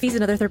 Taxes, fees,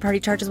 and other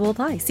third-party charges will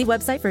apply. See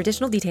website for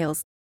additional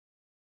details.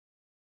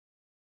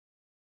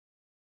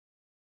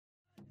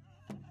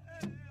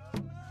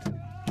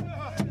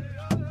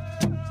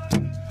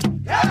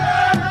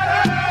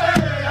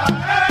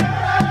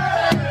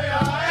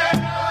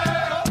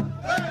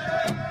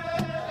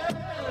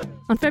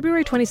 On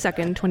February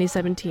 22nd,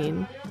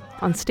 2017,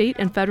 on state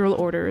and federal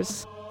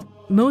orders,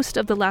 most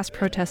of the last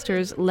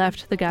protesters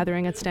left the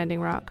gathering at Standing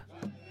Rock,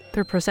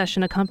 their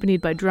procession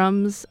accompanied by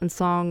drums and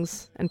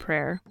songs and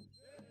prayer.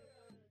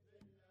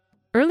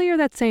 Earlier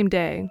that same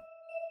day,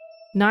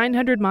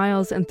 900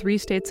 miles and 3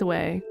 states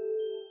away,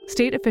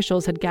 state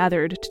officials had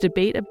gathered to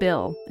debate a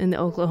bill in the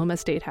Oklahoma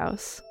State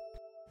House.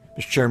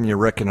 Mr. Chairman, you're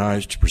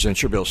recognized to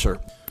present your bill, sir.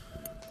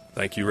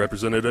 Thank you,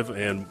 Representative.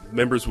 And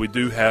members, we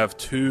do have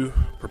 2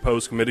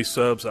 proposed committee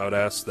subs. I would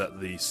ask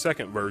that the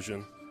second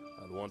version,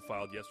 the one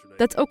filed yesterday...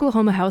 That's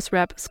Oklahoma House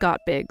Rep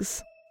Scott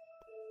Biggs.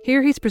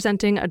 Here he's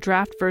presenting a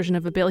draft version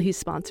of a bill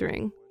he's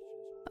sponsoring.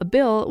 A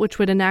bill which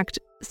would enact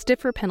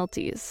stiffer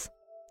penalties,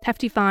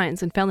 hefty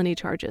fines and felony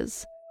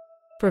charges,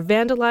 for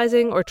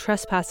vandalizing or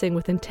trespassing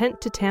with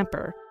intent to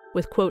tamper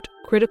with, quote,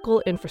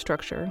 critical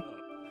infrastructure.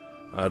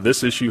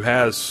 This issue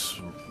has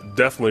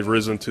definitely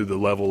risen to the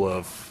level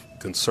of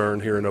concern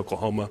here in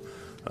Oklahoma,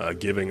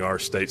 giving our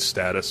state's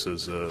status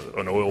as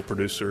an oil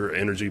producer,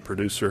 energy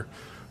producer,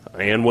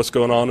 and what's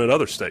going on in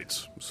other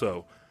states.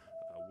 So,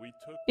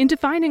 in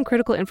defining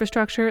critical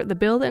infrastructure, the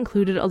bill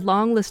included a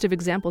long list of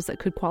examples that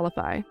could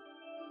qualify,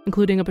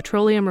 including a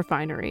petroleum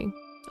refinery,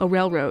 a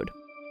railroad,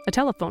 a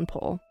telephone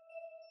pole.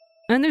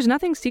 And there's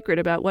nothing secret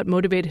about what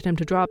motivated him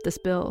to draw up this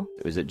bill.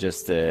 Was it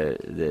just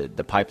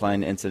the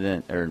pipeline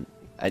incident, or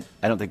I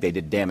don't think they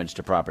did damage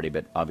to property,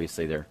 but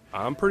obviously they're...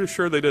 I'm pretty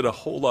sure they did a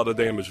whole lot of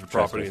damage to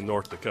property in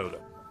North Dakota.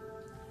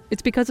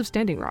 It's because of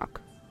Standing Rock.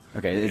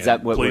 Okay, is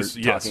that what we're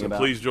talking about? Yes, and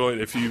please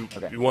join. If you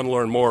want to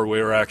learn more, we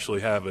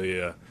actually have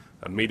a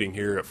meeting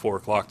here at 4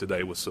 o'clock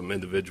today with some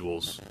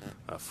individuals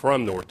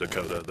from North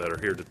Dakota that are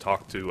here to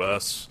talk to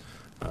us,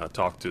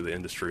 talk to the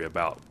industry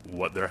about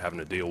what they're having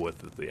to deal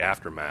with at the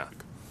aftermath.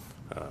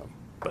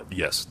 But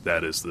yes,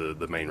 that is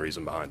the main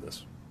reason behind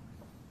this.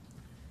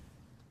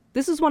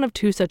 This is one of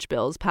 2 such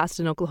bills passed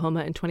in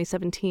Oklahoma in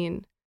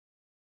 2017.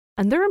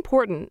 And they're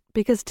important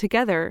because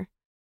together,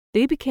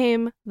 they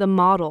became the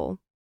model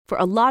for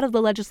a lot of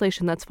the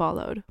legislation that's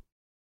followed.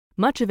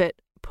 Much of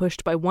it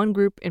pushed by one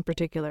group in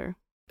particular.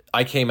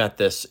 I came at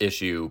this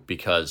issue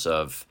because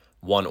of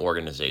one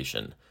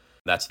organization.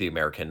 That's the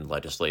American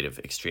Legislative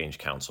Exchange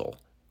Council,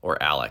 or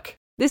ALEC.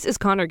 This is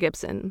Connor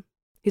Gibson.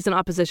 He's an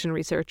opposition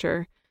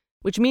researcher,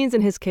 which means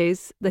in his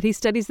case that he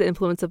studies the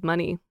influence of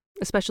money,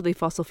 especially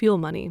fossil fuel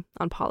money,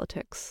 on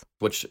politics.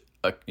 Which,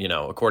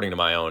 according to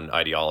my own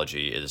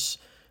ideology, is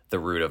the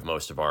root of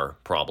most of our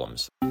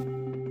problems.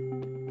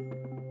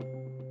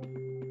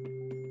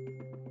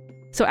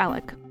 So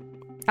ALEC.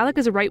 ALEC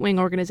is a right-wing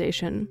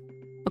organization,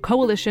 a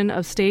coalition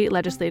of state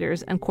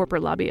legislators and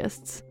corporate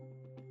lobbyists.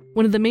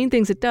 One of the main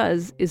things it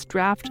does is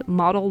draft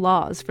model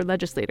laws for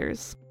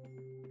legislators.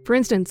 For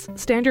instance,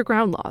 stand your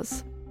ground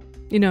laws.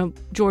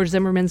 George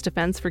Zimmerman's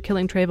defense for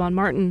killing Trayvon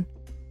Martin.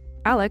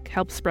 ALEC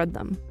helps spread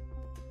them.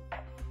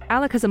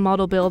 ALEC has a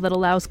model bill that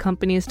allows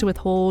companies to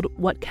withhold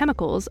what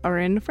chemicals are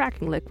in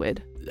fracking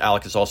liquid.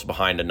 ALEC is also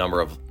behind a number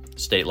of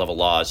state-level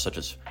laws, such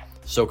as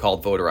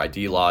so-called voter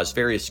ID laws,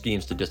 various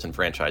schemes to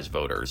disenfranchise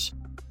voters.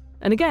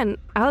 And again,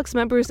 ALEC's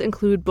members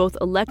include both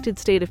elected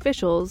state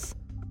officials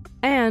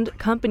and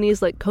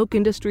companies like Koch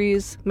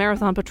Industries,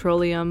 Marathon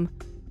Petroleum,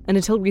 and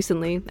until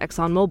recently,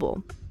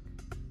 ExxonMobil.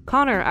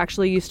 Connor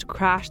actually used to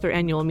crash their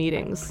annual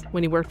meetings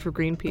when he worked for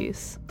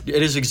Greenpeace.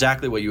 It is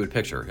exactly what you would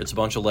picture. It's a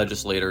bunch of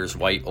legislators,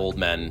 white old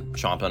men,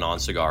 chomping on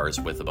cigars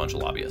with a bunch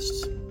of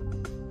lobbyists.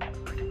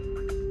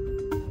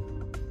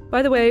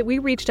 By the way, we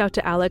reached out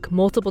to ALEC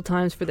multiple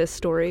times for this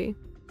story.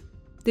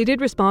 They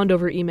did respond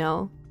over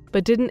email,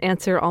 but didn't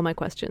answer all my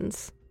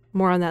questions.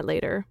 More on that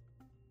later.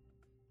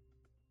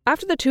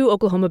 After the 2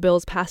 Oklahoma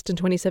bills passed in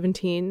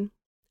 2017,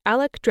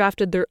 ALEC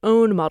drafted their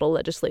own model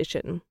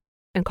legislation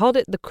and called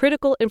it the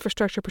Critical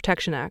Infrastructure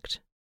Protection Act,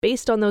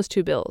 based on those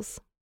 2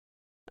 bills.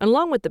 And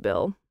along with the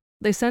bill,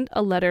 they sent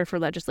a letter for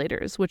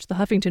legislators, which the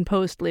Huffington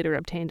Post later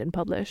obtained and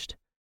published.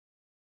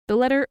 The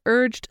letter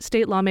urged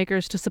state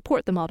lawmakers to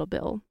support the model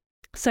bill,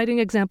 citing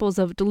examples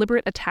of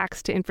deliberate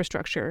attacks to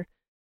infrastructure,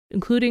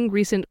 including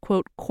recent,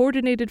 quote,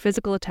 coordinated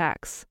physical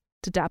attacks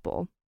to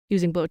DAPL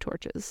using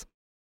blowtorches.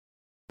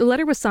 The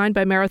letter was signed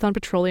by Marathon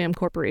Petroleum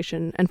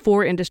Corporation and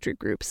 4 industry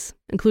groups,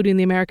 including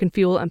the American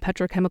Fuel and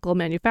Petrochemical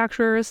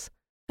Manufacturers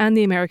and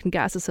the American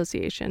Gas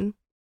Association.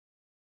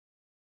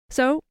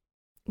 So,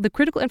 the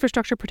Critical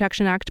Infrastructure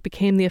Protection Act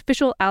became the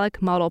official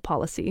ALEC model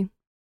policy,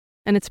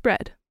 and it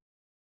spread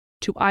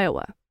to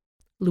Iowa,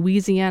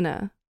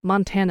 Louisiana,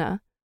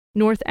 Montana,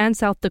 North and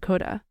South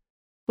Dakota,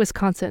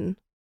 Wisconsin,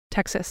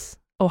 Texas,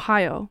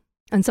 Ohio,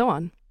 and so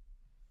on.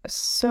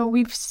 So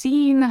we've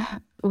seen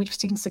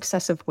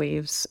successive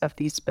waves of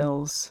these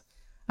bills,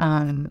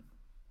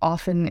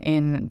 often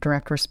in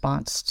direct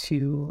response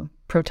to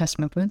protest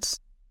movements.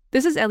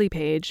 This is Ellie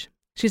Page.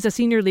 She's a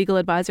senior legal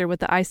advisor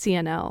with the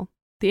ICNL,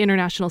 the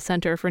International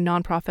Center for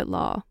Nonprofit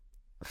Law.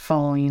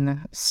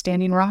 Following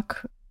Standing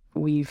Rock,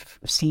 we've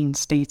seen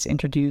states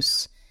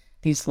introduce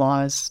these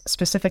laws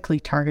specifically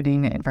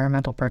targeting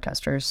environmental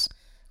protesters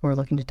who are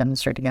looking to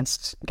demonstrate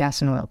against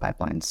gas and oil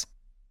pipelines.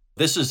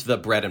 This is the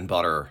bread and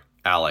butter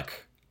ALEC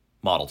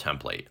model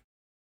template.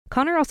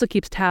 Connor also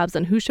keeps tabs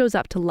on who shows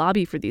up to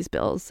lobby for these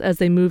bills as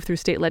they move through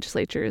state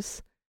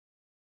legislatures.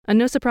 And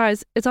no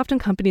surprise, it's often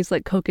companies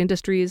like Koch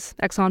Industries,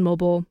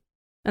 ExxonMobil,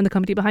 and the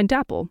company behind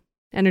DAPL,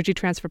 Energy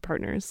Transfer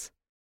Partners.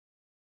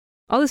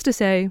 All this to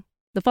say,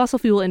 the fossil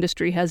fuel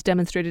industry has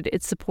demonstrated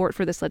its support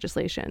for this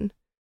legislation.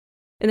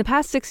 In the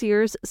past 6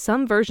 years,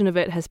 some version of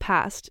it has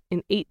passed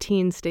in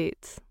 18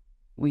 states.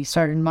 We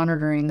started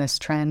monitoring this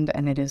trend,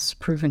 and it has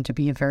proven to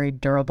be a very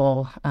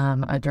durable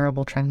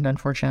trend,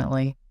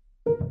 unfortunately.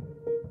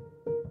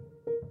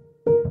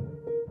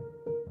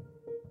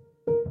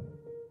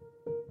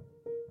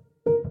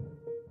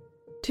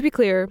 To be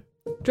clear,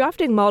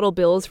 drafting model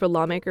bills for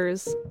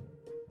lawmakers,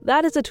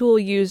 that is a tool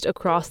used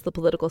across the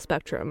political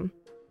spectrum.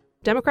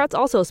 Democrats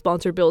also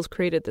sponsor bills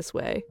created this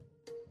way.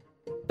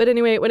 But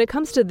anyway, when it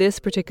comes to this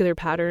particular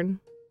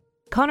pattern,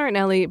 Connor and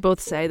Ellie both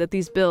say that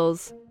these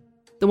bills,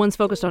 the ones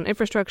focused on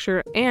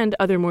infrastructure and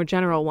other more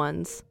general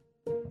ones,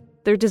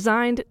 they're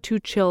designed to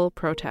chill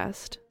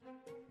protest.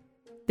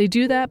 They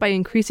do that by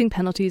increasing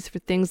penalties for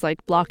things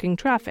like blocking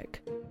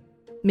traffic.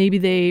 Maybe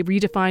they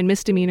redefine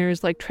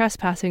misdemeanors like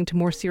trespassing to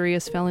more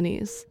serious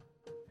felonies.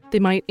 They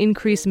might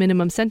increase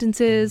minimum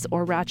sentences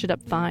or ratchet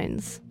up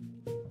fines.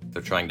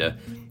 They're trying to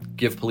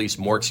give police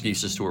more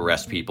excuses to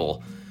arrest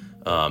people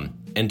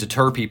and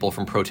deter people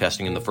from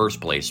protesting in the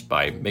first place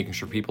by making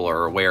sure people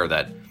are aware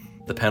that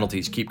the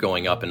penalties keep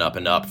going up and up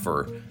and up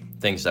for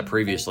things that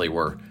previously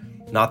were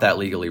not that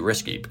legally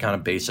risky, kind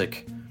of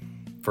basic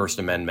First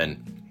Amendment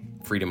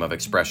freedom of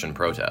expression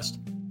protest.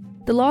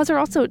 The laws are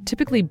also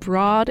typically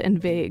broad and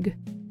vague,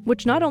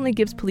 which not only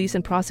gives police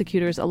and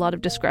prosecutors a lot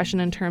of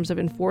discretion in terms of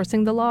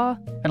enforcing the law,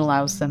 it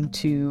allows them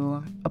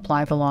to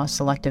apply the law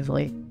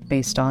selectively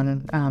based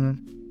on,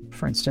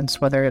 for instance,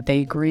 whether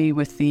they agree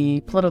with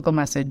the political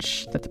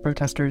message that the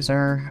protesters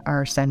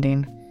are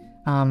sending,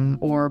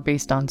 or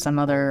based on some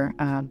other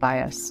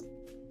bias.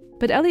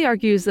 But Ellie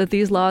argues that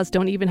these laws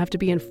don't even have to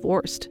be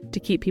enforced to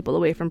keep people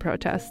away from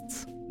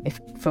protests. If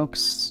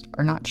folks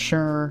are not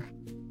sure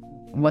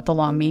what the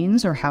law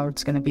means or how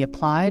it's going to be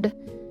applied,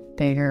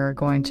 they are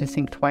going to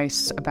think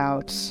twice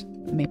about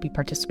maybe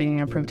participating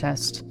in a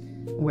protest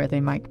where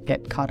they might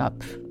get caught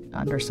up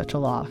under such a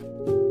law.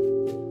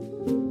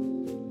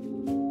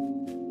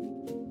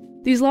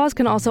 These laws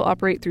can also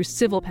operate through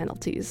civil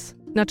penalties,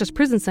 not just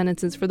prison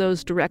sentences for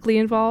those directly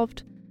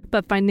involved,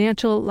 but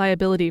financial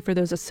liability for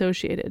those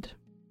associated.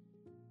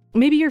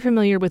 Maybe you're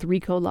familiar with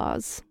RICO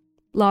laws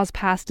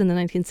passed in the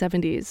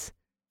 1970s,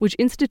 which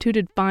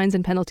instituted fines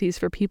and penalties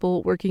for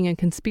people working in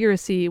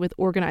conspiracy with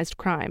organized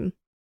crime,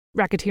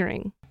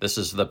 racketeering. This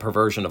is the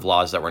perversion of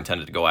laws that were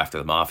intended to go after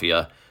the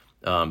mafia,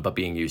 but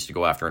being used to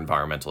go after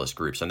environmentalist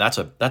groups. And that's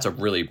a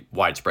really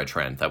widespread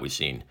trend that we've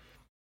seen.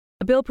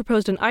 A bill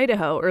proposed in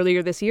Idaho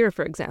earlier this year,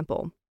 for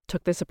example,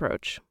 took this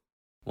approach.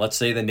 Let's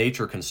say the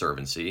Nature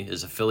Conservancy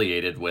is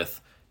affiliated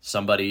with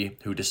somebody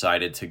who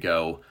decided to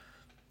go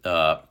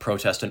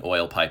protest an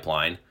oil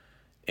pipeline,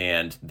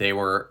 and they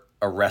were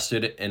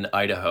arrested in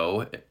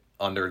Idaho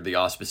under the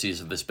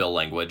auspices of this bill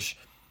language,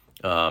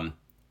 the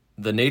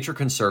Nature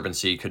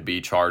Conservancy could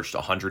be charged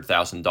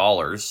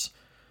 $100,000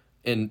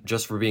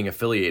 just for being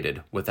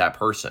affiliated with that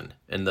person.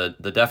 And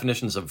the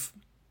definitions of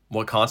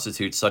what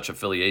constitutes such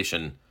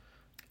affiliation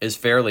is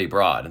fairly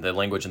broad. The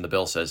language in the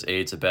bill says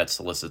aids, abets,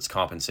 solicits,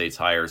 compensates,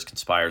 hires,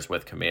 conspires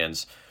with,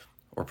 commands,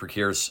 or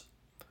procures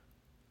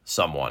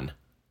someone.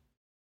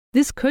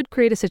 This could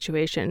create a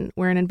situation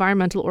where an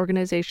environmental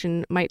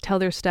organization might tell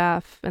their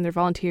staff and their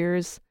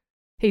volunteers,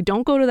 hey,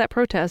 don't go to that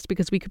protest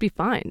because we could be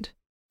fined.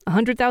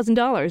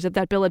 $100,000 if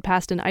that bill had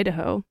passed in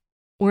Idaho,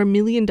 or $1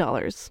 million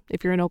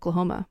if you're in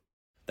Oklahoma.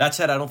 That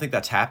said, I don't think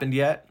that's happened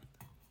yet,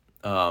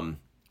 and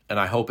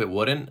I hope it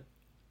wouldn't.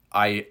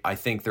 I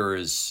think there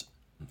is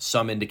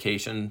some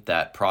indication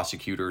that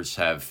prosecutors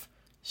have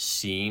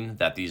seen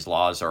that these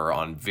laws are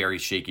on very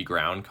shaky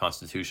ground,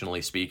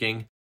 constitutionally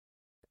speaking.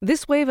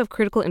 This wave of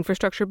critical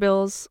infrastructure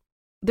bills,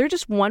 they're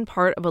just one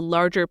part of a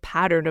larger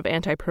pattern of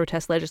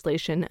anti-protest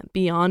legislation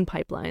beyond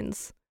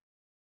pipelines.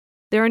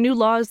 There are new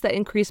laws that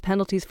increase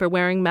penalties for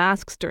wearing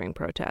masks during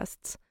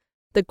protests,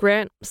 that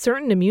grant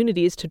certain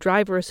immunities to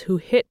drivers who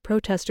hit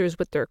protesters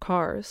with their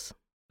cars.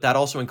 That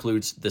also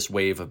includes this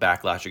wave of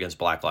backlash against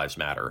Black Lives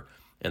Matter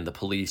and the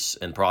police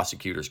and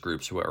prosecutors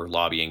groups who are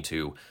lobbying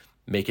to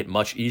make it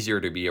much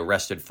easier to be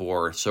arrested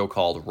for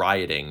so-called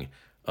rioting,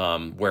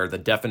 where the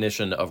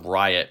definition of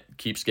riot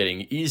keeps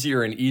getting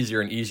easier and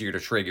easier and easier to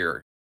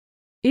trigger.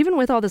 Even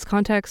with all this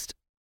context,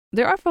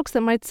 there are folks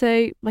that might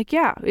say,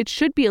 yeah, it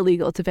should be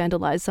illegal to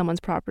vandalize someone's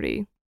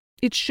property.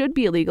 It should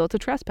be illegal to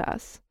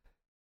trespass.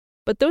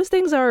 But those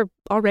things are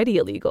already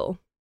illegal.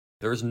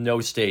 There is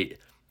no state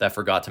that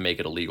forgot to make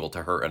it illegal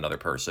to hurt another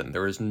person.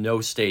 There is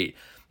no state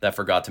that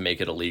forgot to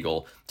make it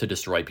illegal to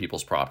destroy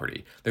people's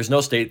property. There's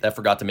no state that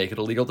forgot to make it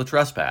illegal to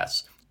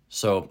trespass.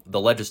 So the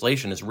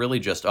legislation is really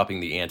just upping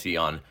the ante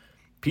on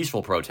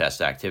peaceful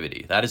protest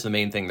activity. That is the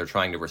main thing they're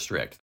trying to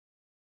restrict.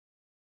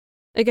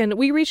 Again,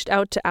 we reached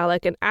out to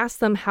ALEC and asked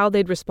them how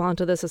they'd respond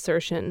to this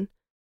assertion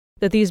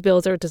that these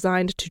bills are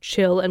designed to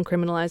chill and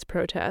criminalize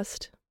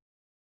protest.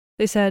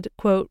 They said,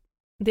 quote,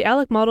 "The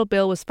ALEC model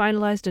bill was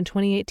finalized in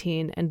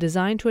 2018 and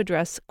designed to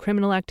address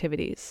criminal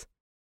activities,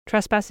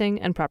 trespassing,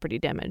 and property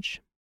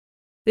damage."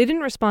 They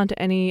didn't respond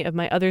to any of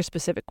my other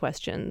specific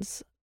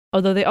questions,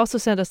 although they also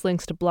sent us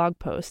links to blog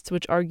posts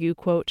which argue,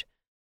 quote,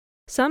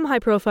 "Some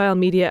high-profile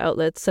media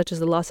outlets, such as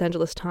the Los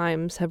Angeles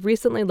Times, have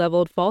recently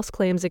leveled false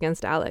claims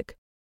against ALEC,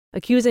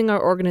 accusing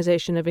our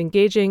organization of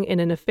engaging in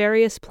a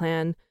nefarious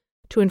plan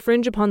to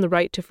infringe upon the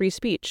right to free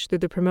speech through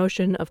the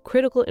promotion of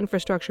critical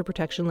infrastructure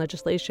protection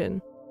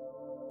legislation.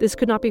 This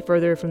could not be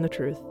further from the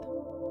truth."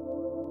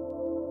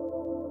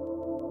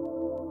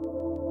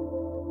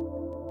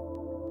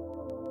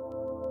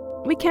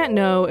 We can't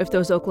know if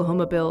those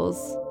Oklahoma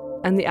bills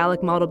and the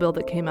ALEC model bill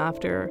that came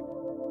after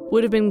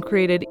would have been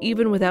created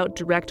even without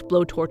direct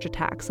blowtorch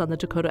attacks on the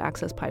Dakota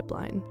Access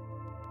Pipeline.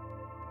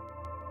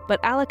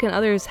 But ALEC and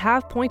others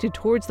have pointed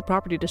towards the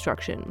property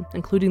destruction,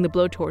 including the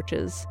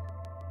blowtorches,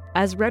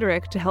 as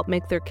rhetoric to help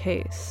make their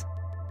case.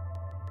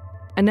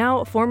 And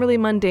now, formerly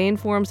mundane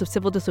forms of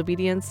civil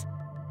disobedience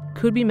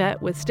could be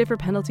met with stiffer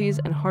penalties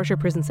and harsher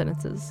prison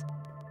sentences.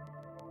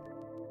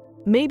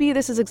 Maybe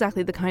this is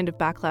exactly the kind of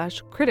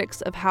backlash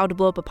critics of how to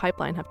blow up a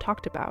pipeline have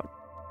talked about.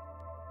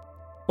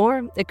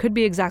 Or it could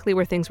be exactly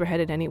where things were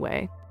headed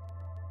anyway.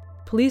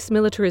 Police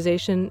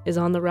militarization is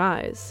on the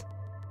rise,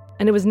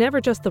 and it was never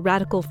just the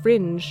radical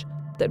fringe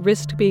that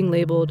risked being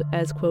labeled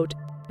as, quote,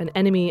 an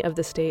enemy of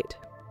the state.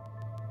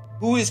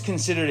 Who is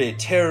considered a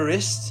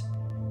terrorist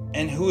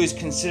and who is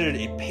considered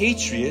a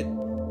patriot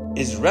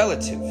is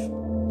relative.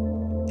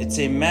 It's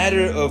a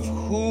matter of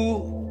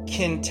who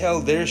can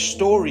tell their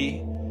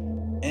story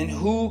and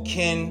who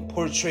can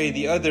portray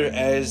the other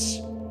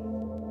as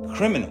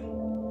criminal.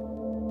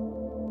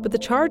 But the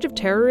charge of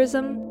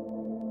terrorism,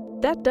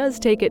 that does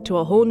take it to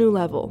a whole new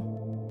level.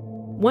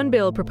 One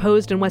bill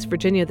proposed in West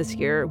Virginia this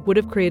year would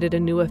have created a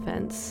new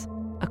offense,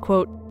 a,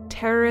 quote,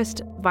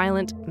 terrorist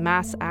violent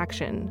mass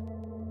action,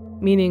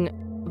 meaning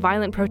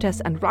violent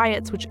protests and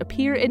riots which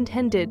appear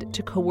intended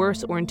to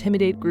coerce or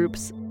intimidate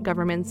groups,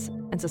 governments,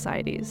 and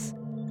societies.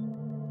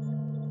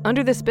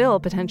 Under this bill,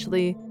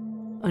 potentially,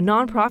 a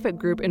nonprofit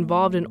group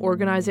involved in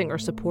organizing or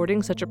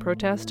supporting such a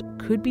protest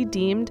could be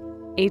deemed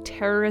a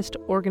terrorist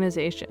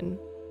organization.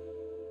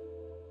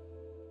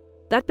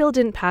 That bill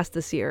didn't pass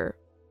this year,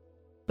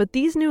 but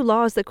these new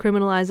laws that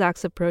criminalize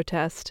acts of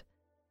protest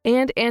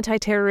and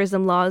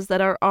anti-terrorism laws that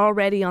are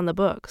already on the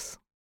books,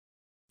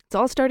 it's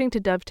all starting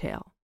to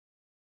dovetail.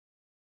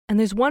 And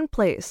there's one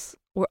place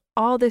where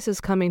all this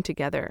is coming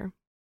together.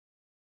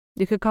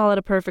 You could call it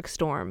a perfect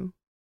storm.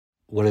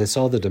 When I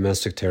saw the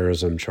domestic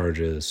terrorism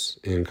charges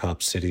in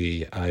Cop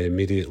City, I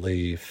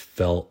immediately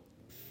felt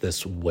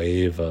this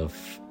wave of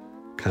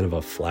kind of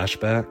a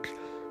flashback,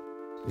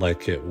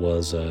 like it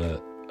was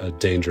a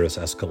dangerous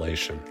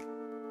escalation.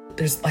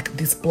 There's like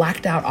these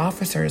blacked out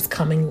officers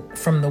coming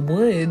from the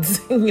woods,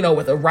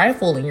 with a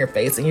rifle in your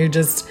face, and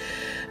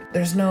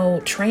there's no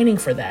training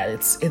for that.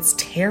 It's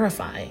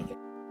terrifying.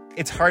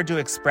 It's hard to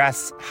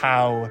express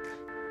how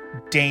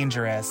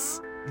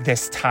dangerous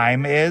this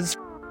time is,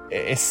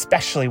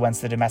 especially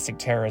once the domestic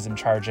terrorism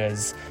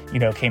charges,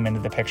 came into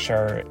the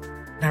picture.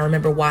 I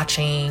remember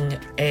watching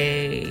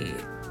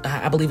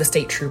I believe a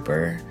state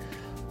trooper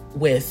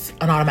with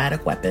an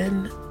automatic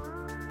weapon,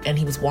 and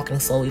he was walking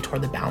slowly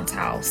toward the bounce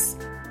house.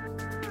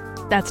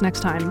 That's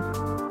next time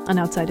on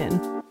Outside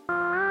In.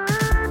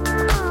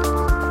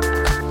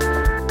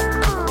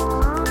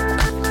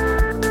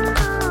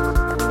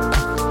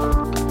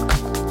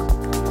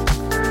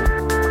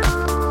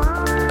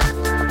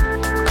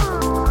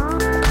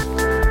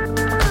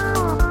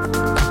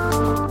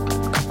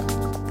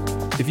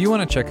 If you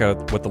want to check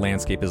out what the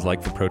landscape is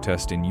like for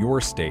protest in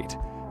your state,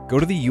 go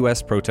to the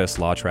U.S. Protest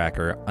Law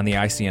Tracker on the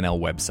ICNL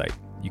website.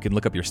 You can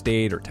look up your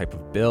state or type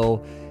of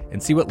bill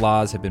and see what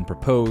laws have been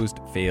proposed,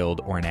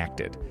 failed, or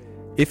enacted.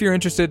 If you're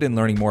interested in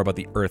learning more about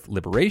the Earth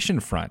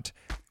Liberation Front,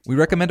 we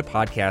recommend a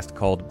podcast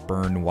called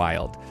Burn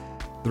Wild.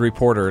 The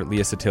reporter,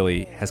 Leah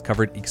Sottile, has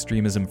covered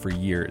extremism for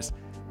years.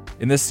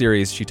 In this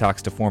series, she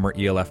talks to former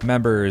ELF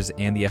members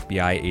and the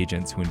FBI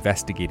agents who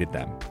investigated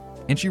them.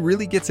 And she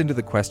really gets into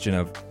the question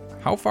of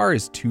how far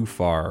is too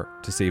far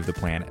to save the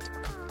planet?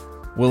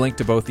 We'll link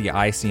to both the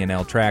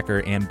ICNL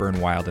tracker and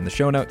Burn Wild in the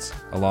show notes,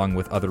 along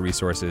with other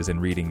resources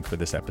and reading for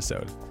this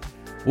episode.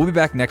 We'll be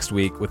back next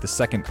week with the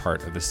second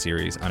part of this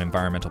series on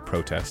environmental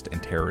protest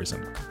and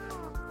terrorism.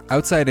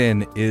 Outside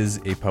In is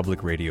a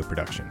public radio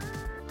production.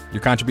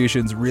 Your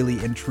contributions really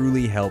and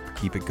truly help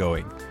keep it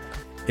going.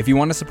 If you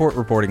want to support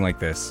reporting like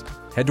this,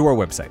 head to our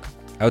website,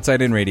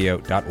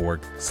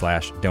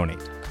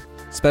 outsideinradio.org/donate.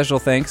 Special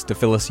thanks to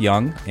Phyllis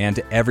Young and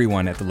to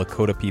everyone at the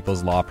Lakota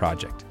People's Law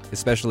Project,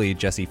 especially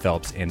Jesse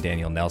Phelps and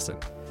Daniel Nelson.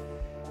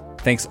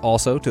 Thanks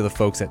also to the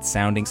folks at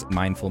Soundings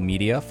Mindful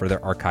Media for their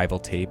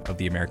archival tape of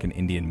the American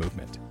Indian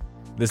movement.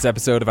 This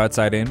episode of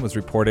Outside In was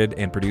reported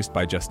and produced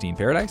by Justine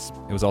Paradise.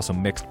 It was also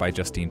mixed by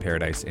Justine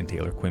Paradise and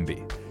Taylor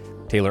Quimby.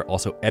 Taylor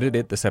also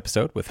edited this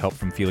episode with help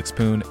from Felix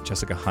Poon,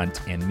 Jessica Hunt,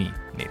 and me,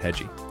 Nate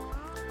Hedgie.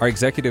 Our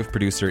executive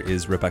producer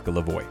is Rebecca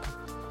Lavoie.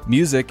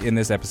 Music in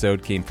this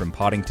episode came from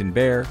Poddington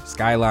Bear,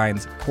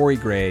 Skylines, Corey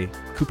Gray,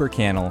 Cooper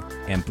Cannell,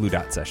 and Blue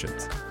Dot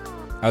Sessions.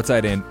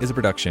 Outside In is a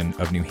production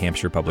of New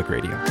Hampshire Public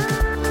Radio.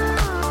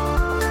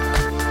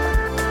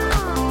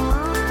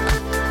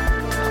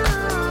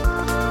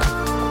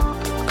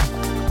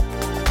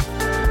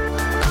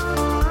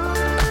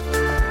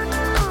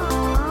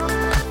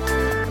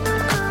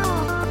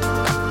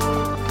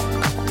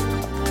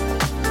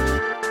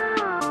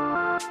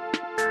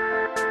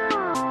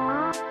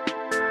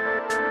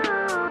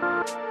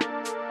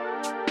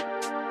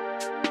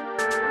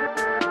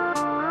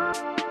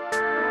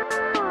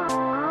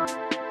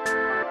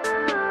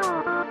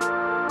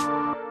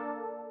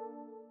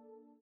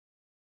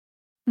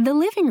 The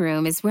living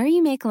room is where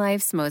you make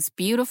life's most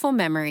beautiful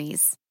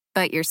memories.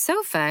 But your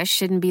sofa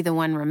shouldn't be the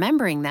one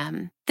remembering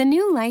them. The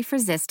new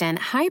life-resistant,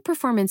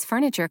 high-performance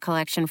furniture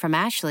collection from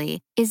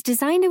Ashley is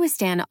designed to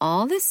withstand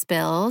all the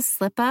spills,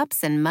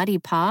 slip-ups, and muddy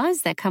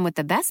paws that come with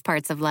the best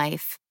parts of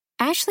life.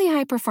 Ashley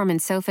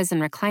high-performance sofas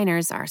and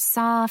recliners are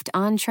soft,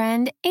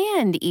 on-trend,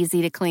 and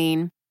easy to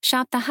clean.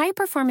 Shop the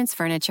high-performance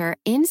furniture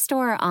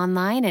in-store or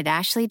online at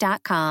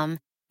ashley.com.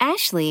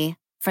 Ashley,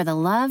 for the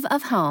love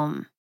of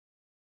home.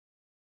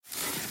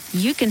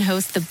 You can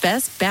host the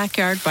best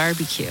backyard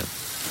barbecue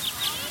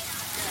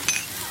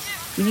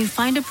when you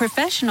find a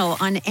professional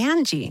on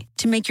Angie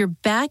to make your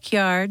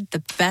backyard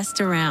the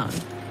best around.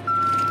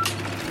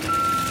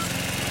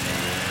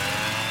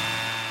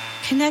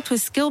 Connect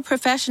with skilled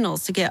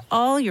professionals to get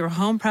all your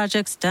home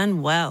projects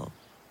done well.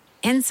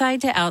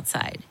 Inside to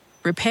outside,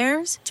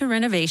 repairs to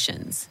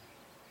renovations.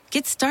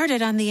 Get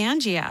started on the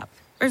Angie app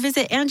or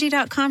visit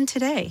Angie.com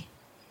today.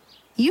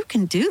 You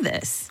can do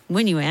this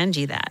when you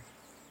Angie that.